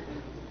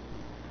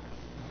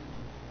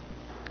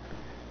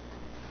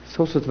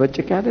ሰው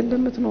ስትበጭቅ አይደለም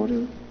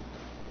የምትኖሪው?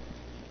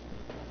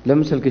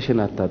 ለምን ስልክሽን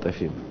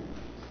አታጠፊም?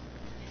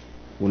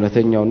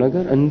 እውነተኛው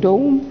ነገር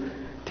እንደውም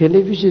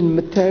ቴሌቪዥን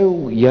የምታየው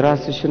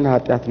የራስሽን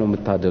ኃጢያት ነው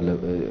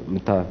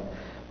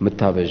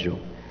የምታበጀው።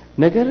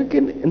 ነገር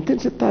ግን እንትን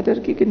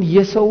ስታደርጊ ግን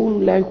የሰውን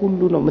ላይ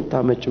ሁሉ ነው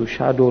የምታመጪው፣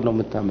 ሻዶ ነው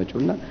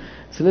የምታመጪውና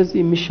ስለዚህ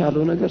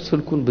የሚሻለው ነገር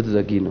ስልኩን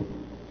ብትዘጊ ነው።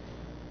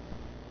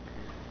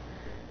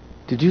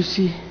 Did you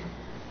see?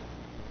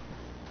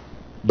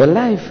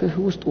 በላይፍህ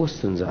ውስጥ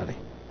ወስን ዛሬ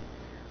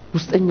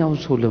ውስጠኛውን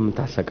ሰው ለምን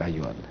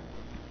ታሰቃየዋለህ?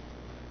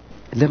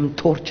 ለምን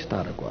ቶርች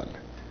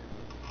ታደርገዋለህ?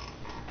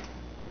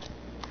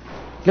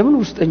 ለምን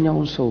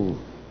ውስጠኛውን ሰው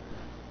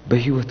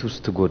በህይወት ውስጥ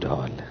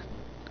ትጎዳዋለህ?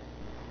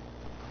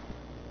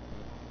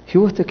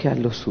 ህይወትህ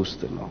ያለው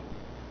ውስጥ ነው።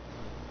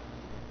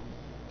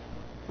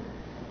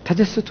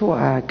 ተደስቶ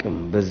አያውቅም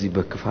በዚህ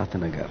በክፋት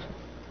ነገር።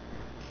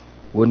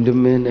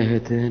 ወንድምህን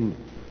እህትህን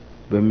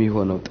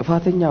በሚሆነው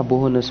ጥፋተኛ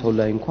በሆነ ሰው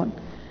ላይ እንኳን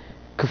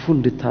ክፉ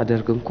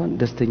እንድታደርግ እንኳን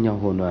ደስተኛ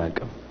ሆኖ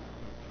አያውቅም።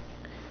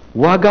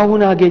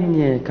 ዋጋውን አገኘ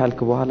ካልክ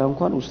በኋላ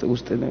እንኳን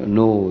ውስጥ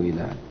ነው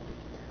ይላል።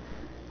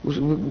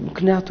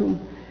 ምክንያቱም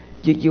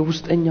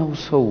የውስጠኛው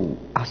ሰው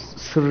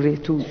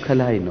ስሬቱ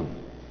ከላይ ነው፣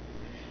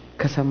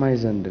 ከሰማይ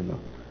ዘንድ ነው።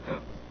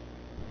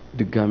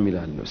 ድጋሚ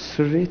ይላል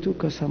ስሬቱ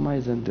ከሰማይ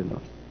ዘንድ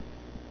ነው።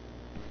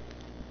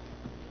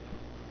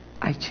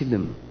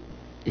 አይችልም።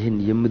 ይሄን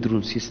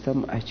የምድሩን ሲስተም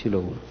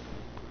አይችለውም።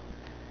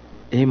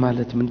 ይሄ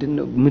ማለት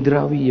ምንድነው?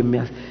 ምድራዊ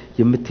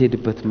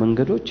የምትሄድበት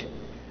መንገዶች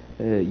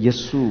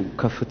የሱ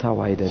ከፍታው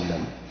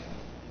አይደለም።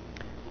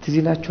 ትዝ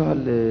ይላችኋል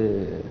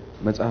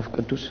መጽሐፍ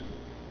ቅዱስ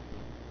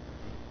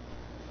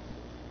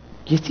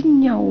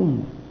የትኛውም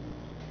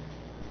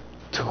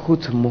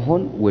ትሁት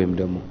መሆን ወይም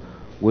ደግሞ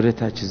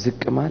ወደታች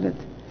ዝቅ ማለት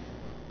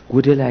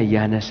ወደ ላይ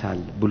ያነሳል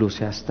ብሎ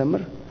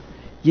ሲያስተምር፣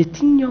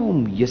 የትኛውም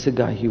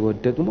የሥጋ ህይወት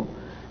ደግሞ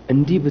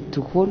እንዲህ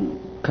ብትሆን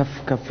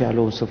ከፍ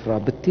ያለውን ስፍራ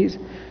ብትይዝ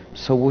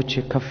ሰዎች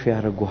ከፍ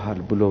ያደርጉሃል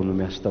ብሎ ነው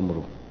የሚያስተምሩ።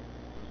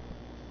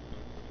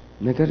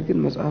 ነገር ግን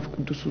መጽሐፍ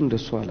ቅዱስ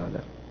እንደሱ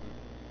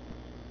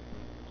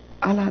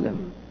አላለም።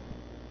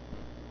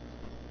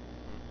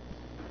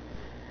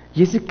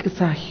 የዝቅታ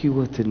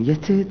ህይወትን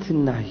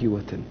የትህትና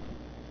ህይወትን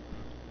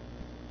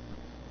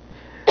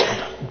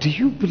do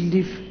you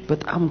believe?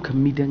 በጣም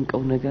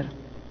ከሚደንቀው ነገር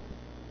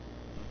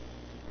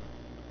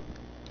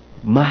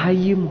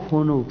መሐይም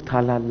ሆነው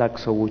ታላላቅ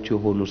ሰዎች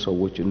የሆኑ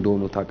ሰዎች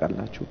እንደሆኑ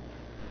ታውቃላችሁ።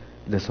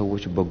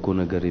 ለሰዎች በጎ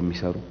ነገር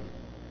የሚሰሩ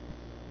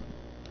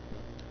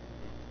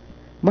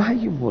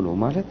መሐይም ሆነው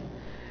ማለት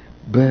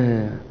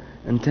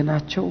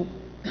በእንተናቸው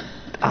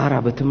ጣራ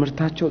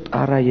በትምህርታቸው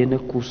ጣራ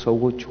የነኩ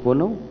ሰዎች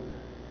ሆነው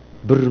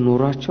ብር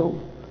ኖራቸው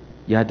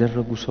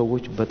ያደረጉ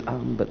ሰዎች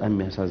በጣም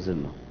የሚያሳዝን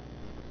ነው።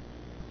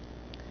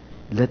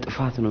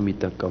 ለጥፋት ነው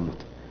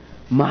የሚጠቀሙት።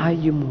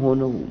 መሐይም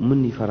ሆነው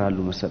ምን ይፈራሉ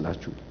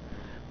መሰላችሁ?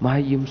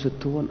 መሐይም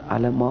ስትሆን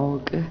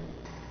አለማወቅህ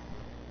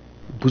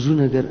ብዙ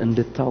ነገር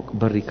እንድታውቅ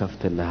በር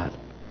ይከፍትልሃል።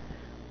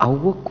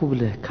 አወቅኩ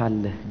ብለህ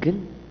ካለህ ግን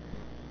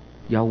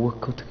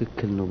ያወቅከው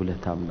ትክክል ነው ብለህ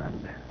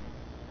ታምናለህ።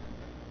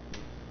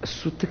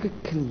 እሱ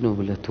ትክክል ነው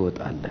ብለህ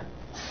ትወጣለህ።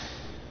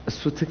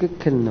 እሱ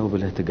ትክክል ነው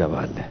ብለህ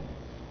ትገባለህ።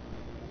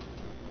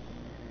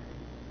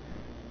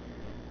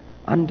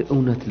 አንድ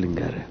እውነት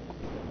ልንገርህ፣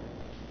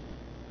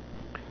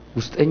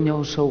 ውስጠኛው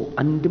ሰው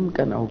አንድም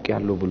ቀን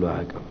አውቄያለሁ ብሎ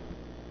አያውቅም።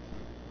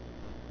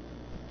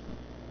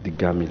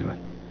 ድጋሚ ልበል፣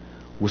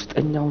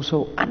 ውስጠኛው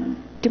ሰው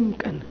አንድም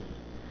ቀን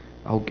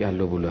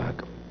አውቄያለሁ ብሎ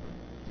አያውቅም።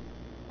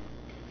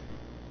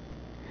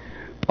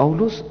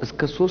 ጳውሎስ እስከ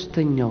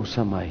 3ኛው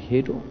ሰማይ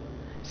ሄዶ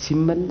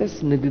ሲመለስ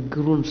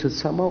ንግግሩን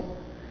ስትሰማው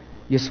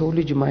የሰው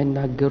ልጅ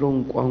ማይናገረውን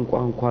ቋንቋ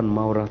እንኳን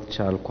ማውራት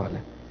ቻልኩ አለ።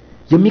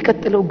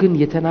 የሚቀጥለው ግን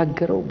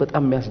የተናገረው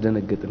በጣም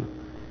የሚያስደነግጥ ነው።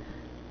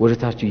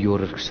 ወደታች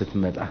እየወረድክ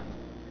ስትመጣ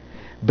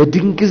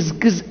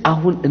በድንግዝግዝ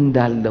አሁን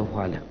እንዳለው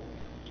አለ።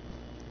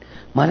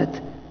 ማለት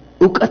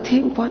ዕውቀቴ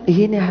እንኳን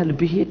ይሄን ያህል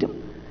ቢሄድም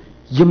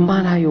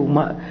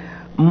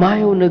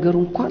ማየው ነገር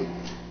እንኳን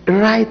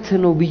ራይት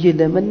ነው ብዬ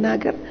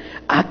ለመናገር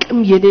አቅም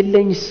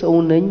የሌለኝ ሰው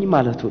ነኝ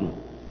ማለቱ ነው።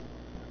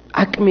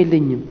 አቅም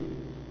የለኝም።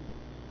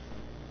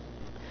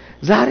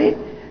 ዛሬ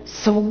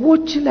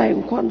ሰዎች ላይ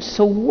እንኳን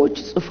ሰዎች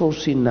ጽፈው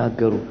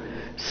ሲናገሩ፣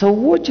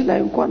 ሰዎች ላይ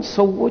እንኳን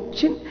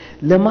ሰዎችን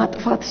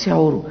ለማጥፋት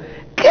ሲያወሩ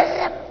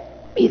ግርም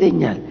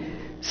ይለኛል።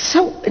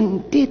 ሰው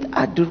እንዴት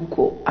አድርጎ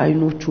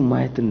አይኖቹ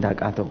ማየት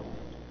እንዳቃተው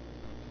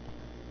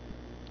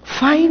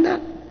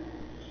ፋይናል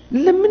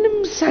ለምንም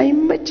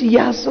ሳይመች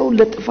ያ ሰው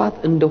ለጥፋት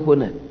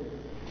እንደሆነ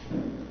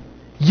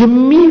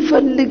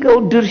የሚፈልገው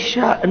ድርሻ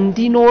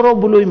እንዲኖረው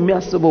ብሎ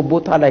የሚያስበው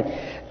ቦታ ላይ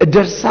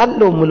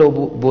እደርሳለሁ ምለው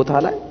ቦታ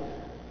ላይ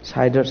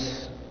ሳይደርስ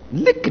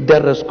ልክ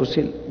ደረስኩ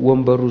ሲል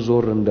ወንበሩ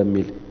ዞር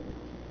እንደሚል።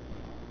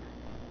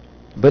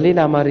 በሌላ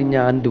አማርኛ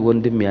አንድ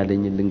ወንድም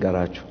ያለኝ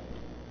ልንገራችሁ።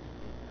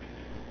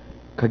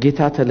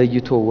 ከጌታ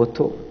ተለይቶ ወጥቶ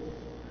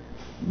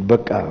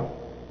በቃ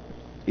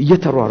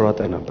እየተሯሯጠ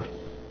ነበር።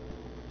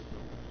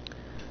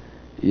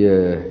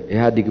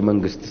 የኢህአዴግ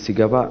መንግስት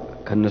ሲገባ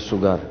ከነሱ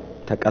ጋር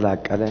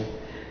ተቀላቀለ።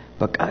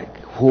 በቃ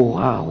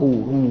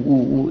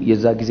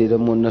የዛ ጊዜ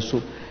ደግሞ እነሱ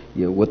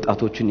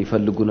የወጣቶችን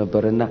ይፈልጉ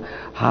ነበርና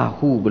ሃሁ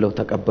ብለው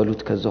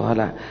ተቀበሉት ከዛ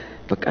ኋላ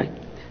በቃ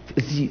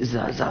እዚህ እዛ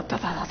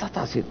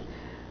ታታታታሲል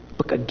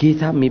በቃ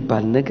ጌታ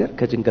የሚባል ነገር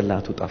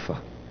ከጭንቅላቱ ጠፋ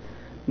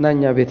እና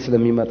እኛ ቤት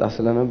ስለሚመጣ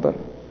ስለነበር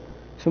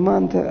ስማ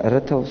አንተ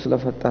ረተው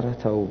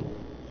ስለፈጠረተው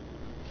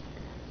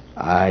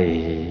አይ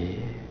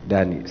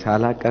ዳኒ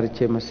ሳላቀርቼ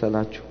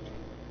መሰላችሁ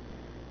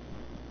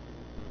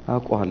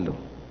አቋለው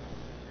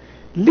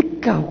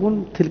ልክ አሁን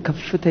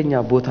ከፍተኛ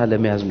ቦታ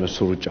ለመያዝ ነው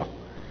ሱሩጫው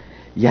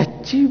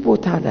ያቺ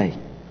ቦታ ላይ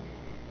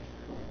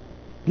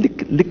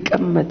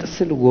ልቀመጥ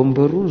ስል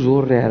ወንበሩ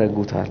ዞር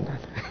ያረጉታል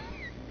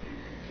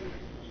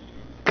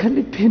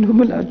ከልቤ ነው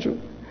ምላችሁ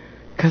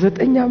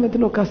ከ9 አመት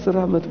ነው ከ10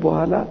 አመት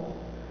በኋላ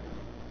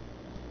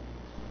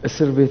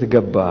እስር ቤት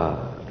ገባ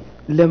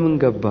ለምን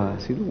ገባ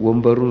ሲሉ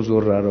ወንበሩን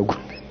ዞር አረጉ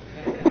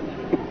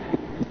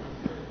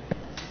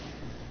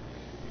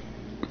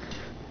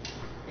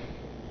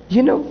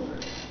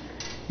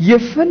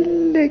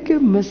የፈለገ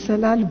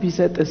መሰላል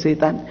ቢሰጥ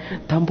ሰይጣን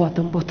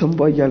ታምቧ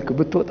ያልክ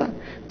ብትወጣ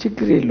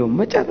ችግር የለውም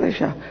መጨረሻ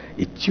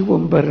እቺ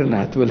ወንበር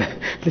ናት ብለ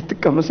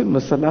ልትቀመስል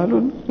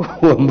መሰላሉን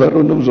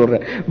ወንበሩንም ዞር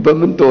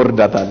በምን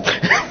ተወርዳታል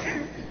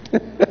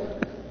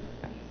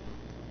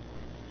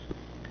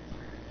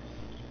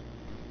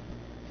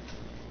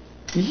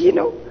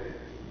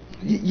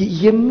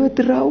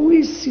የምድራዊ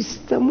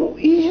ሲስተሙ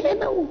ይሄ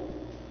ነው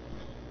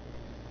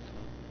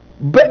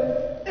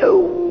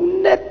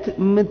በእውነት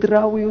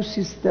ምድራዊው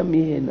ሲስተም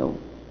ይሄ ነው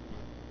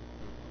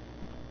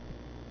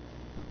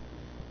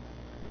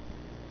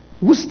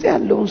ውስጥ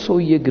ያለውን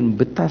ሰውዬ ግን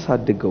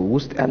ብታሳድገው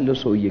ውስጥ ያለው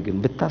ሰውዬ ግን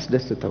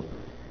ብታስደስተው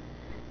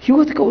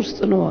ህይወት ከውስጥ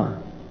ነው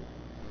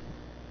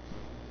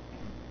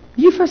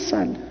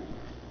ይፈሳል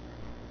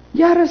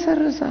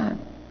ያረሰርሳል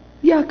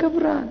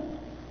ያከብራል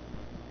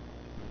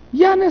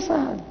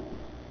ያነሳል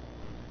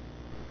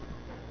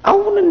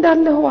አሁን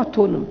እንዳለው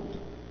አትሆንም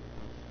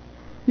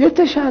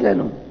የተሻለ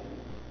ነው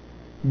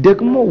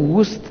ደግሞ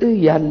ውስጥ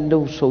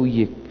ያለው ሰውዬ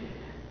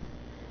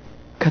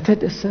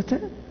ከተደሰተ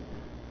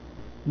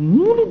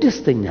ሙሉ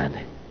ደስተኛ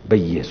ነህ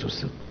በኢየሱስ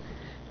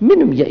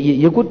ምንም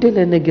የጎደለ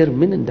ነገር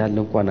ምን እንዳለ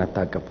እንኳን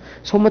አታውቅም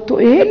ሰው መጥቶ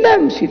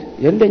ይሄለም ሲል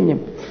የለኝም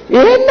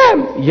ይሄለም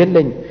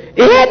የለኝም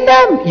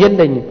ይሄለም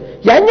የለኝም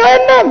ያኛው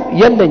የለም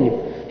የለኝም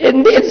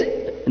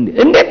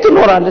እንዴት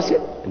ትኖራለህ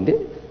ሲል እንዴ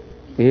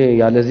ይሄ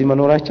ያለዚህ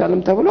መኖር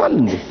አይቻልም ተብሏል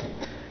እንዴ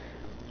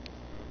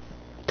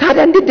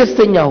ታዲያ እንዴት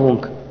ደስተኛ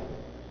ሆንክ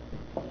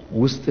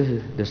ውስጥህ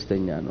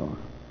ደስተኛ ነው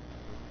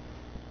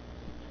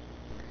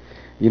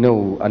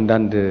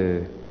አንዳንድ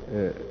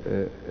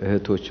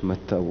እህቶች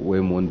መተው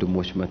ወይም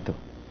ወንድሞች መተው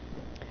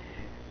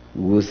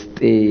ውስጤ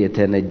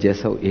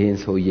የተነጀሰው ይሄን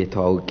ሰውዬ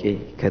ተዋውቄ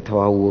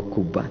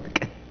ከተዋወኩባት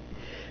ቀን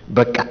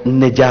በቃ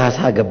ነጃሳ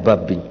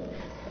ገባብኝ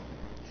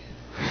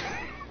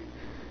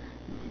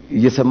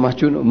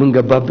እየሰማችሁ ነው ምን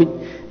ገባብኝ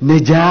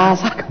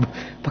ነጃሳ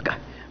በቃ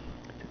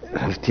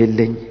እረፍት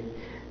የለኝ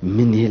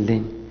ምን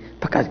የለኝ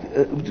በቃ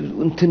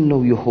እንትን ነው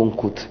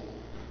የሆንኩት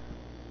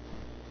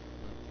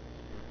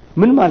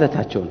ምን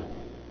ማለታቸው ነው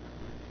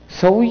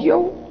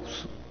ሰውየው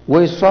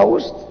ወይ ሷ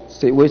ውስጥ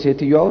ወይ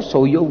ሴትዮዋ ውስጥ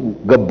ሰውየው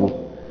ገቡ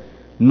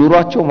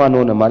ኑሯቸው ማን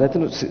ሆነ ማለት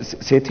ነው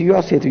ሴትዮዋ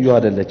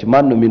አይደለች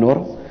ማን ነው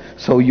የሚኖረው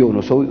ሰውየው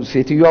ነው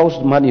ሴትዮዋ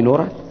ውስጥ ማን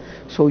ይኖራል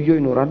ሰውየው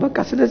ይኖራል በቃ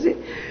ስለዚህ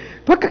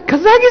በቃ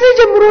ከዛ ጊዜ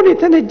ጀምሮ ነው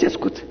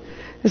የተነጀስኩት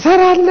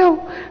እሰራለሁ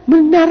ምን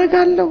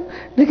እናረጋለሁ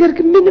ነገር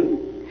ግን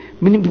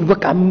ምንም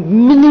በቃ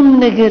ምንም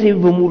ነገር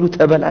በሙሉ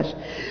ተበላሽ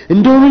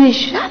እንደምን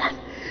ይሻላል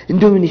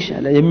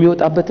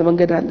የሚወጣበት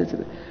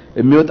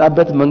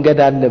መንገድ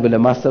አለ ብለ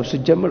ማሰብ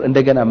ሲጀምር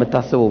እንደገና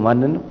መታሰበው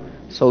ማን ነው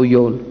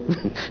ሰውየውን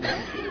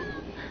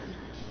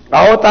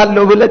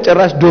አወጣለሁ ብለ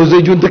ጭራሽ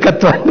ዶዜጁን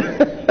ተከቷል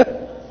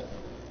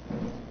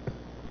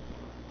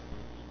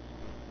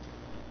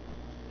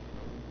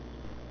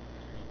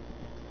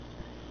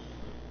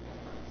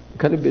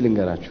ከልብ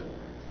ልንገራችሁ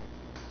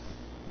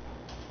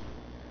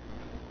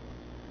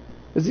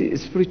እዚህ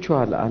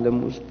ስፒሪቹዋል ዓለም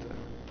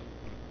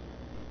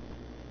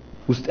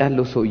ውስጥ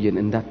ያለው ሰውዬን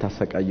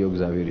እንዳታሰቃየው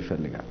እግዚአብሔር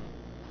ይፈልጋል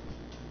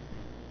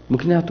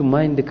ምክንያቱም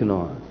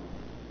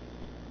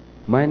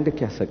ማይንድክ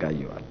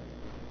ያሰቃየዋል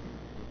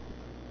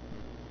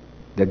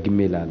ደግሜ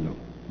ላለው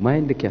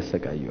ማይንድክ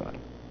ያሰቃየዋል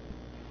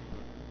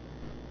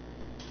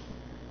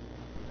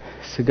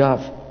ስጋ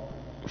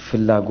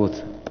ፍላጎት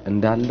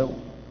እንዳለው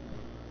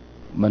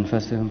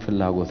መንፈስህም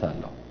ፍላጎት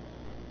አለው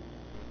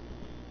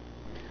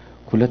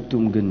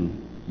ሁለቱም ግን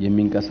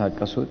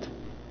የሚንቀሳቀሱት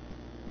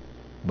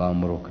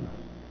በአእምሮክ ነው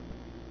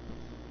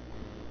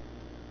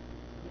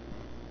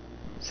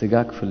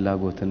ስጋክ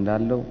ፍላጎት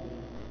እንዳለው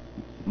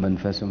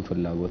መንፈስም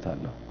ፍላጎት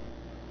አለው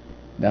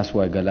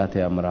ዳስዋይ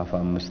ገላትያ ምዕራፍ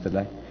 5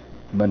 ላይ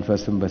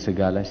መንፈስም በስጋ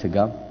ላይ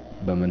ስጋም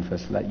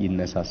በመንፈስ ላይ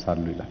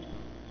ይነሳሳሉ ይላል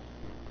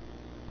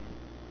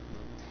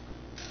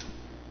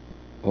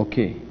ኦኬ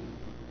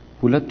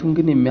ሁለቱም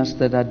ግን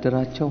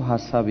የሚያስተዳድራቸው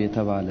ሐሳብ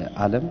የተባለ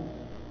ዓለም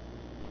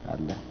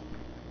አለ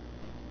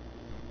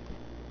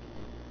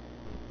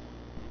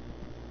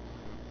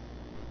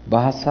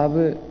በሐሳብ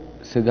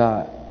ስጋ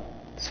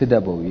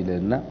ስደበው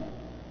ይልና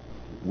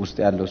ውስጥ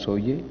ያለው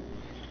ሰውዬ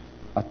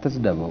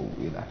አትስደበው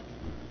ይላል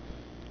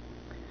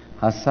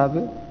ሐሳብ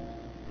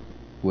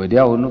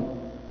ወዲያው ነው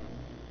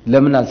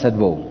ለምን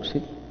አልሰድበውም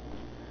ሲል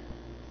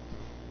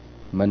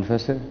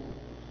መንፈስ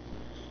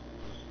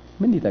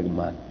ምን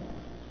ይጠቅማል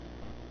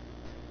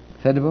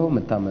ሰድበው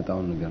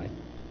መታመጣውን ንገረኝ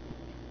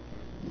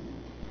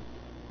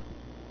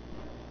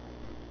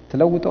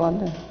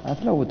ትለውጠዋለህ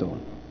አትለውጠው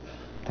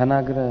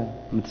ተናግረ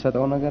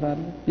የምትሰጠው ነገር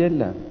አለ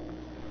የለም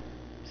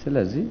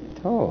ስለዚህ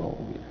ተው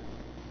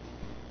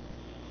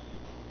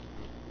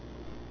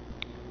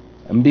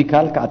እምቢ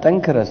ካልክ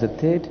አጠንክረ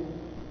ስትሄድ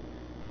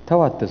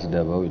ተው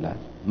አትስደበው ይላል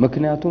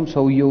ምክንያቱም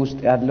ሰውየው ውስጥ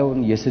ያለውን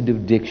የስድብ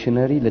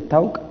ዲክሽነሪ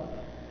ልታውቅ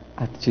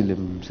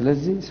አትችልም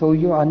ስለዚህ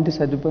ሰውየው አንድ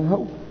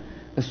ሰድበው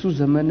እሱ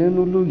ዘመንን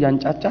ሁሉ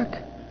ያንጫጫክ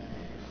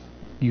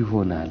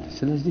ይሆናል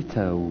ስለዚህ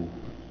ተው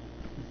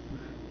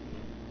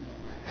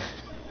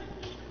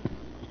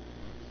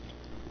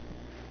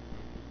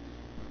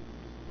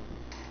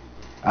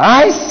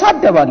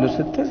አይሳደባሉ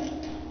ስትል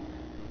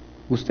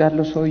ውስጥ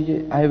ያለው ሰውዬ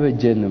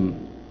አይበጀንም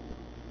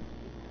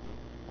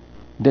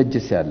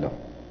ደጅስ ያለው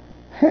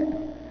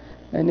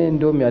እኔ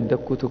እንደውም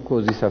ያደኩት እኮ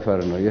እዚህ ሰፈር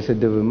ነው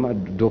የስድብማ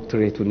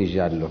ዶክትሬቱን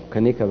ይዣለሁ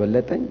ከኔ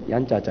ከበለጠኝ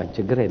ያንጫጫን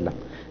ችግር የለም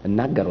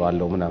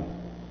እናገረዋለሁ ምናም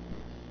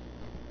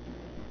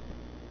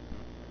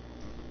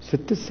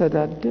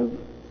ስትሰዳደብ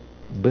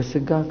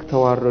በስጋ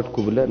ተዋረድኩ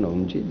ብለ ነው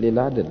እንጂ ሌላ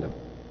አይደለም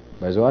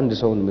ባይዘው አንድ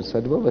ሰውን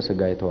የምትሰድበው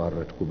በስጋ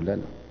የተዋረድኩ ብለ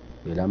ነው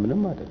ሌላ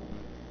ምንም አይደለም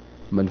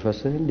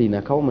መንፈስህን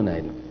ሊነካው ምን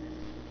አይልም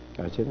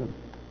አይችልም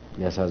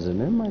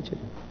ሊያሳዝንህም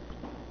አይችልም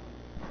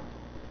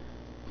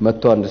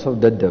መጥቶ አንድ ሰው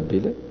ደደብ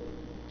ቢል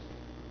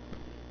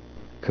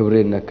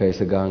ክብሬን ነካ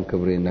የስጋን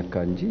ክብሬን ነካ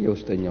እንጂ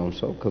የውስጠኛውን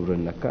ሰው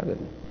ክብርን ነካ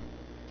አይደለም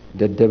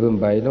ደደብም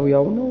ባይለው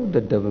ያው ነው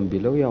ደደብም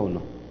ቢለው ያው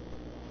ነው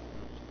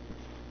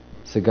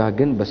ስጋ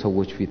ግን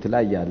በሰዎች ፊት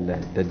ላይ ያለ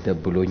ደደብ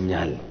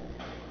ብሎኛል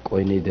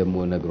ቆይኔ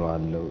ደሞ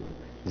ነግረዋለሁ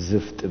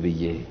ዝፍጥ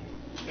ብዬ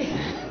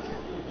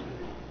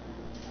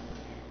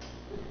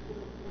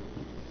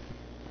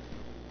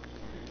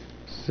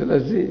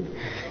ስለዚህ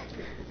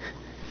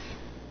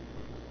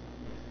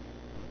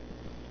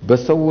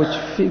በሰዎች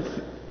ፊት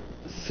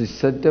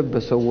ሲሰደብ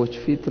በሰዎች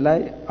ፊት ላይ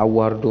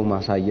አዋርዶ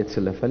ማሳየት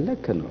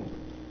ስለፈለክ ነው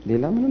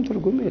ሌላ ምንም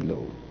ትርጉም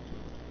የለውም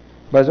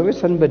ባይዘው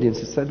ሰንበዲን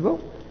ሲሰድበው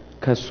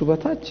ከሱ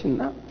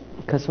በታችና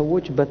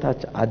ከሰዎች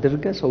በታች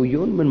አድርገ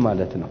ሰውየውን ምን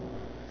ማለት ነው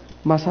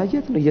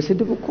ማሳየት ነው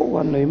የስድብ እኮ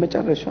ዋናው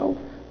የመጨረሻው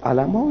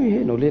ዓላማው ይሄ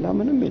ነው ሌላ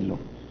ምንም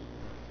የለውም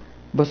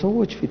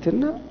በሰዎች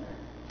ፊትና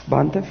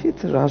በአንተ ፊት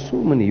ራሱ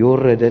ምን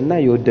ይወረደና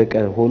ይወደቀ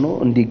ሆኖ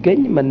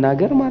እንዲገኝ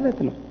መናገር ማለት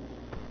ነው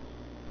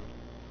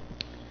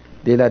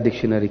ሌላ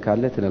ዲክሽነሪ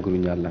ካለ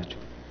ትነግሩኛላችሁ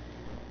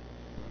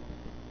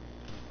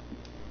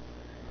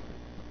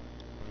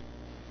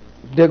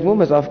ደግሞ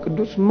መጽሐፍ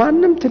ቅዱስ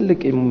ማንንም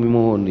ትልቅ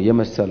መሆን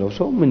የመሰለው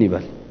ሰው ምን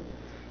ይበል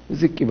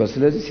ዝቅ ይበል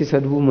ስለዚህ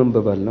ሲሰድቡ ምን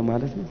በበል ነው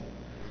ማለት ነው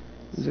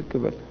ዝቅ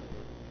በል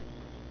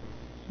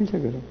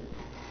እንተገረው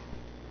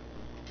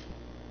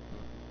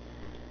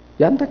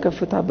ያንተ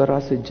ከፍታ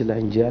በራስ እጅ ላይ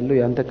እንጂ ያለው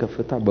ያንተ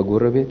ከፍታ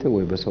በጎረቤት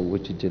ወይ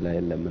በሰዎች እጅ ላይ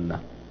የለምና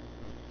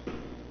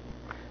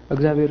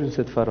እግዚአብሔርን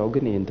ስትፈራው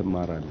ግን ይሄን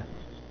ትማራለህ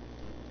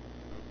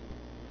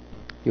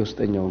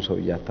የውስጠኛውን ሰው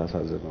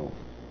ያታሳዝነው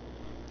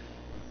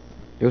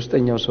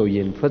የውስጠኛው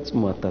ሰውዬን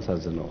ፈጽሞ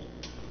አታሳዝነው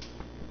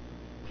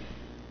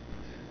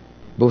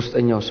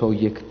በውስጠኛው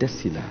ሰውዬ ደስ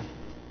ይላል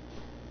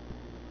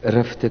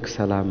እረፍትክ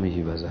ሰላምህ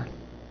ይበዛል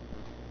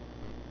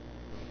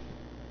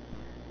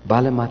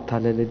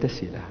ባለማታለል ደስ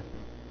ይላል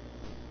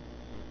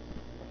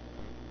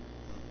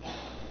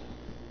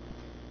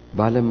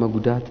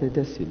ባለመጉዳት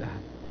ደስ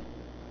ይላል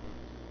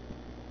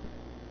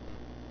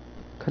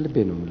ከልቤ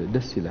ነው ማለት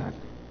ደስ ይላል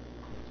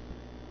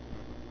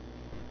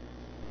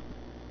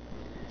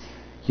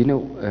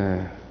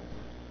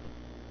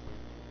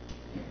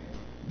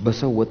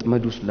በሰው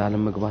ወጥመድ ውስጥ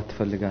ላለመግባት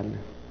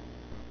ትፈልጋለህ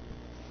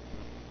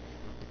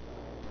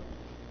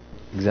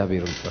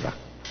እግዚአብሔርን ፍራ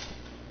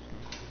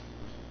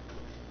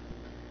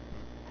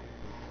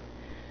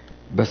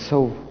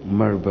በሰው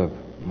መርበብ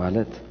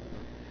ማለት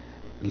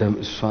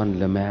ለምሷን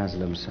ለመያዝ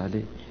ለምሳሌ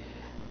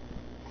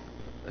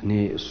እኔ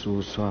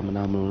እሷ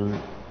ምናምን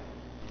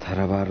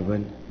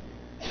ተረባርበን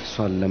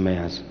እሷን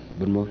ለመያዝ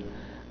ብንሞር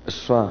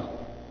እሷ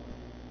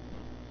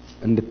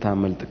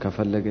እንድታመልጥ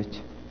ከፈለገች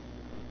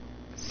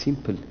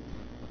ሲምፕል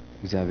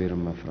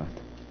እግዚአብሔርን መፍራት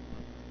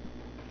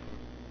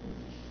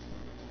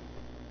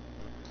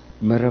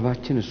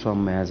መረባችን እሷን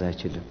መያዝ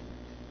አይችልም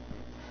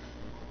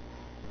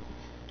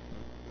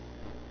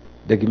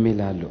ደግሜ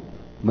ላለው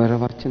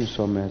መረባችን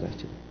እሷን መያዝ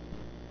አይችልም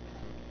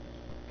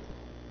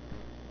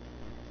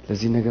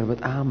ለዚህ ነገር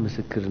በጣም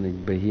ምስክር ነኝ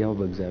በሕያው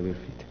በእግዚአብሔር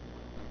ፊት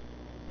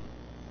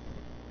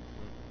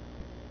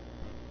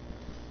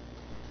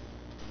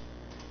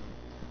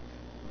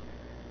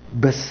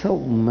በሰው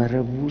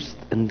መረብ ውስጥ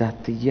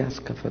እንዳትያዝ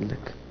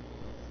ከፈለክ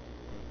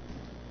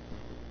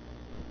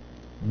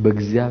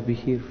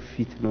በእግዚአብሔር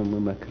ፊት ነው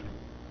መመክር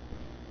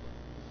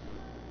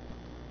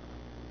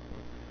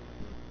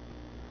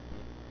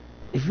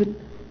ኢቭን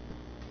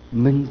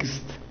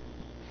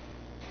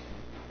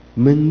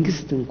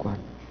መንግስት እንኳን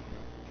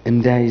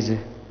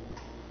እንዳይዘህ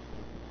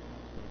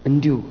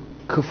እንዲሁ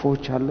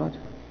ክፎች አሉ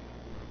አይደል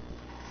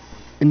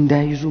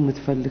እንዳይዙ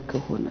የምትፈልግ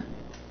ከሆነ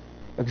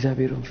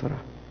እግዚአብሔርን ፍራ።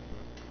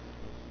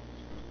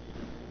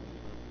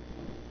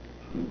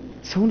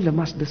 ሰውን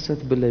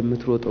ለማስደሰት ብለህ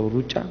የምትሮጠው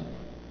ሩጫ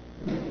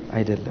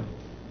አይደለም።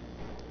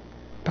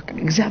 በቃ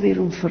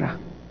እግዚአብሔርን ፍራ።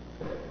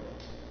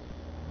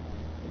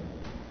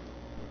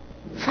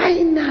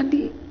 ፋይናሊ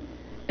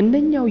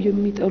እነኛው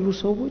የሚጠሉ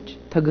ሰዎች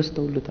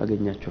ተገዝተውልህ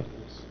ታገኛቸዋል።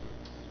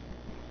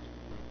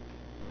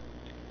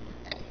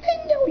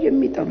 እነኛው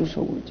የሚጠሉ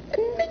ሰዎች፣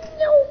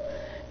 እነኛው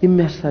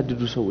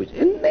የሚያሳድዱ ሰዎች፣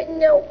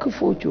 እነኛው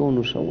ክፎች የሆኑ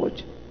ሰዎች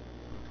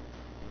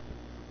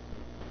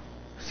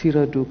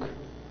ሲረዱክ፣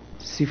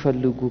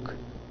 ሲፈልጉክ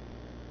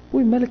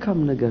ወይ መልካም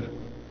ነገር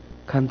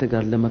ካንተ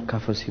ጋር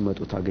ለመካፈል ሲመጡ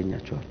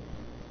ታገኛቸዋል።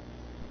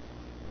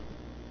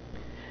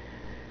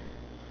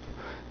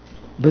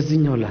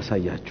 በዚህኛው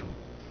ላሳያችሁ።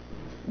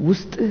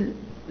 ውስጥ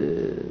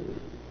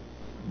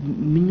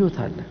ምኞት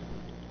አለ።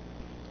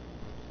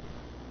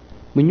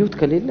 ምኞት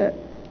ከሌለ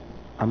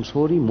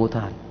አምሶሪ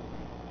ሞታል።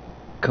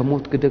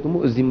 ከሞትክ ደግሞ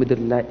እዚህ ምድር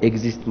ላይ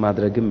ኤግዚስት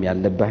ማድረግም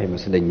ያለብህ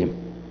አይመስለኝም።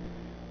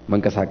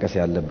 መንቀሳቀስ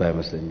ያለብህ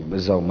አይመስለኝም።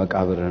 እዛው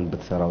መቃብርህን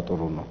ብትሰራው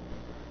ጥሩ ነው፣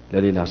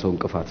 ለሌላ ሰው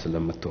እንቅፋት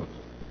ስለምትሆን።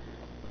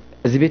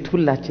 እዚህ ቤት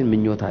ሁላችን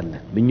ምኞት አለ።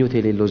 ምኞት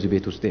የሌለው እዚህ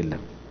ቤት ውስጥ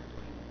የለም።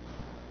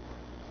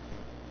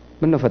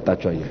 ምን ነው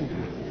ፈጣችሁ አየህ?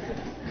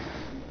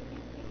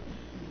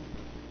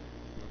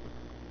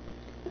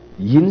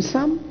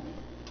 ይንሳም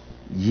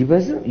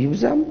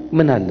ይብዛም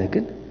ምን አለ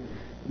ግን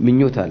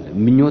ምኞት አለ።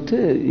 ምኞት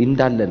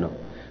እንዳለ ነው።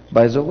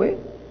 ባይዘው ወይ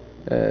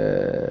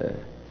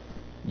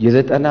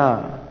የ90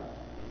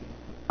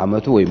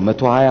 አመቱ ወይ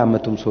 120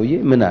 አመቱም ሰውዬ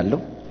ምን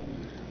አለው?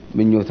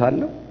 ምኞት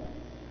አለው።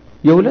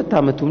 የ2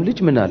 አመቱም ልጅ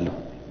ምን አለው?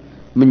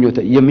 ምኞት።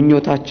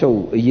 የምኞታቸው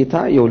እይታ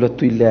የሁለቱ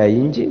ይለያይ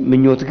እንጂ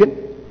ምኞት ግን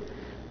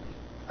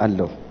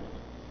አለው።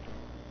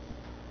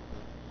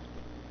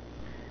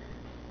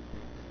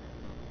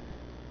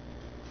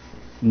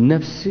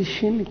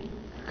 ነፍስሽን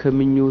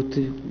ከምኞት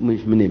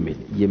ምን የሚል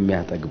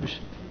የሚያጠግብሽ።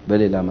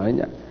 በሌላ ማንኛ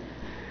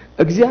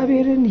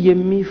እግዚአብሔርን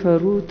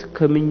የሚፈሩት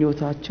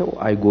ከምኞታቸው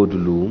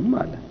አይጎድሉም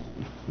ማለት።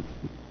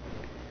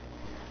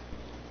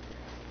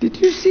 Did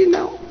you see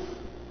now?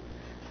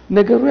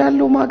 ነገሩ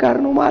ያለው ማጋር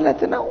ነው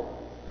ማለት ነው።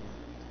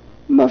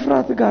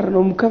 መፍራት ጋር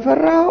ነው።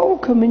 ከፈራው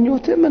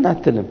ከምኞት ምን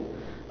አትልም፣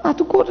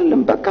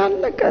 አትጎድልም። በቃ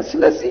አለቀ።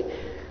 ስለዚህ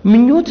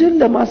ምኞትን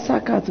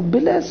ለማሳካት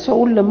ብለህ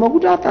ሰውን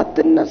ለመጉዳት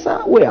አትነሳ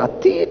ወይ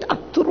አትሄድ፣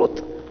 አትሮጥ።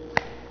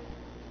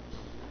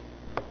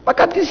 በቃ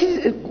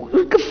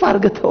እርግፍ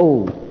አርገተው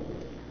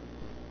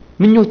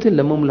ምኞትን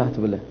ለመሙላት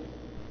ብለህ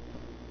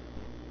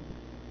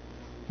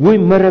ወይ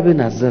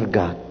መረብን አዘርጋ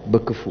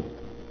በክፉ።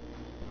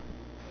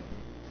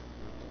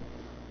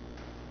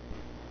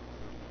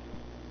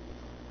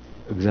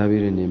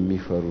 እግዚአብሔርን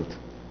የሚፈሩት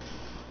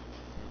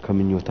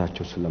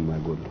ከምኞታቸው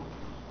ስለማይጎሉ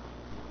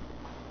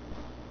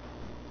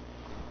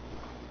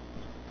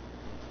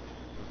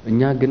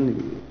እኛ ግን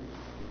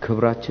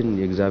ክብራችን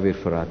የእግዚአብሔር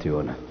ፍርሃት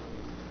ይሆናል።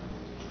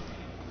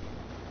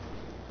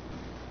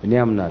 እኔ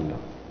አምናለሁ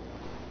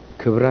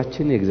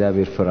ክብራችን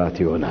የእግዚአብሔር ፍርሃት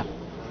ይሆናል።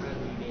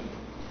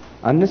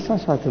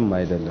 አንሳሳትም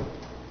አይደለም፣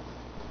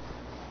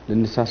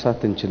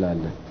 ልንሳሳት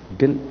እንችላለን፣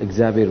 ግን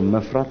እግዚአብሔር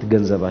መፍራት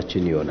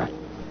ገንዘባችን ይሆናል።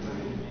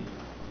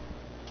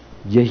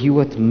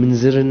 የህይወት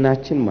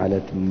ምንዝርናችን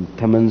ማለት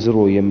ተመንዝሮ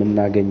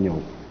የምናገኘው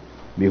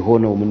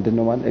የሚሆነው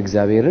ምንድነው ማለት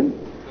እግዚአብሔርን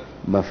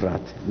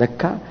መፍራት።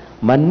 ለካ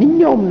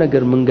ማንኛውም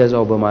ነገር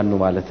ምንገዛው በማን ነው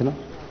ማለት ነው?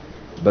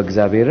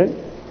 በእግዚአብሔርን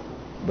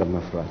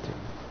በመፍራት።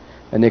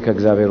 እኔ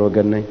ከእግዚአብሔር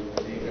ወገን ነኝ፣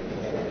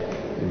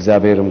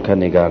 እግዚአብሔርም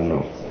ከኔ ጋር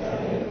ነው።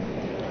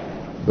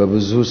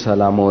 በብዙ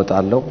ሰላም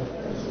እወጣለሁ፣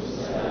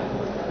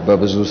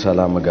 በብዙ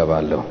ሰላም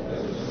እገባለሁ።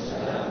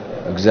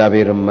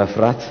 እግዚአብሔርን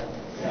መፍራት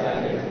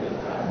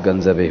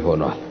ገንዘቤ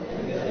ሆኗል።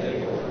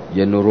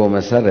 የኑሮ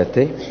መሰረቴ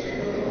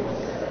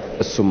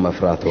እሱም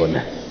መፍራት ሆነ።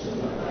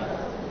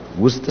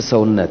 ውስጥ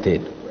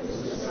ሰውነቴን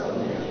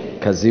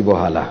ከዚህ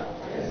በኋላ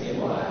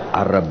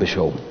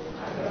አረብሸውም።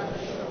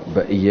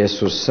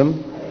 በኢየሱስ ስም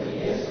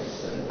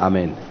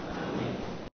አሜን።